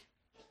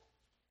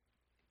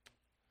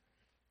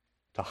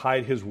to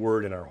hide His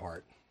word in our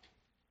heart,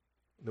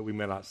 that we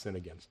may not sin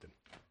against him.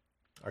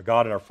 Our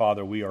God and our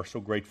Father, we are so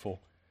grateful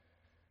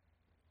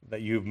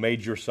that you've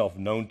made yourself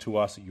known to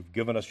us, that you've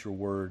given us your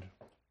word.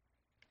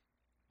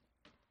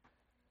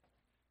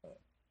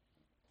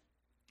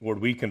 Lord,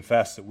 we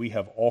confess that we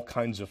have all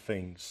kinds of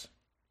things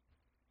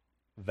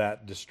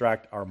that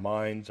distract our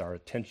minds, our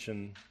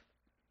attention,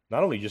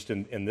 not only just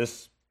in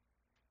this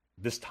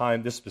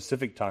time, this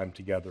specific time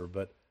together,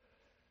 but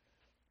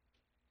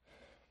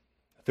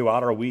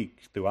throughout our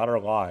week, throughout our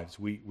lives.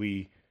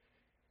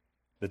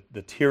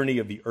 The tyranny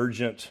of the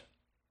urgent,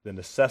 the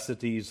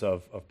necessities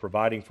of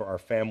providing for our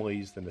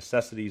families, the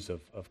necessities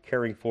of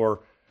caring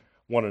for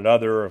one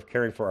another, of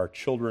caring for our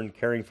children,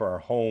 caring for our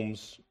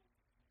homes.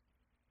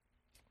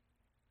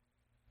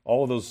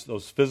 All of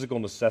those physical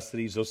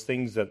necessities, those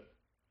things that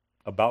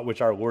about which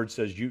our Lord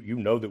says you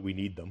know that we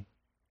need them.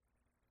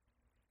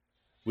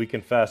 We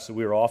confess that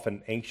we are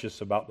often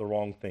anxious about the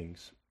wrong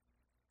things.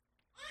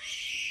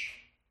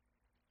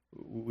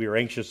 We are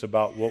anxious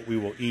about what we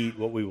will eat,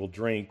 what we will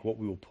drink, what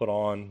we will put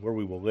on, where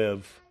we will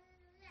live.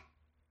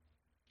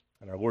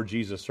 And our Lord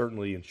Jesus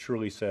certainly and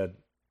surely said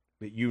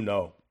that you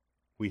know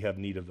we have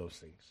need of those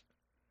things.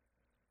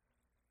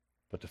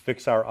 But to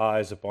fix our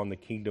eyes upon the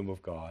kingdom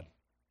of God,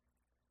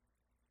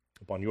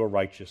 upon your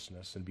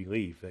righteousness, and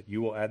believe that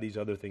you will add these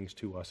other things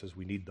to us as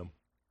we need them.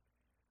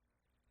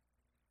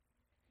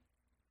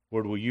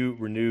 Lord, will you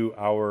renew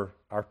our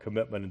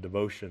commitment and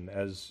devotion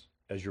as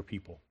your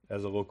people,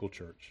 as a local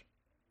church,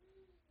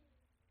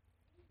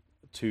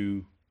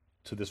 to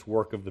this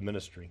work of the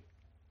ministry.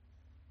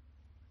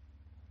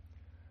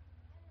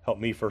 Help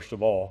me, first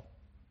of all,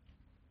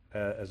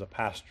 as a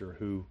pastor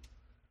who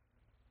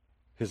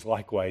is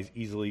likewise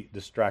easily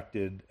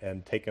distracted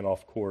and taken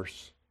off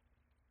course.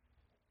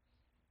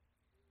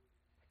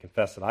 I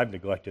confess that I've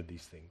neglected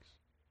these things.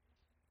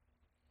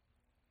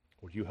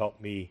 Would you help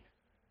me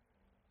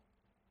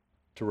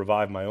to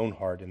revive my own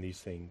heart in these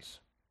things,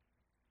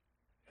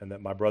 and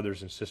that my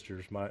brothers and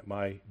sisters,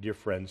 my dear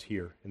friends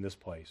here in this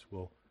place,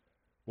 will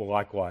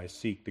likewise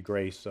seek the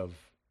grace of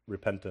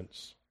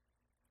repentance,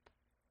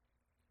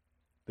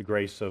 the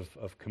grace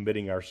of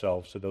committing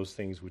ourselves to those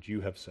things which you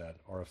have said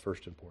are of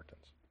first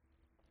importance.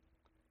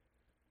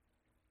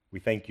 We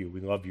thank you,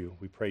 we love you,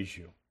 we praise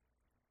you.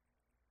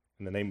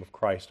 In the name of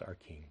Christ our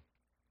King.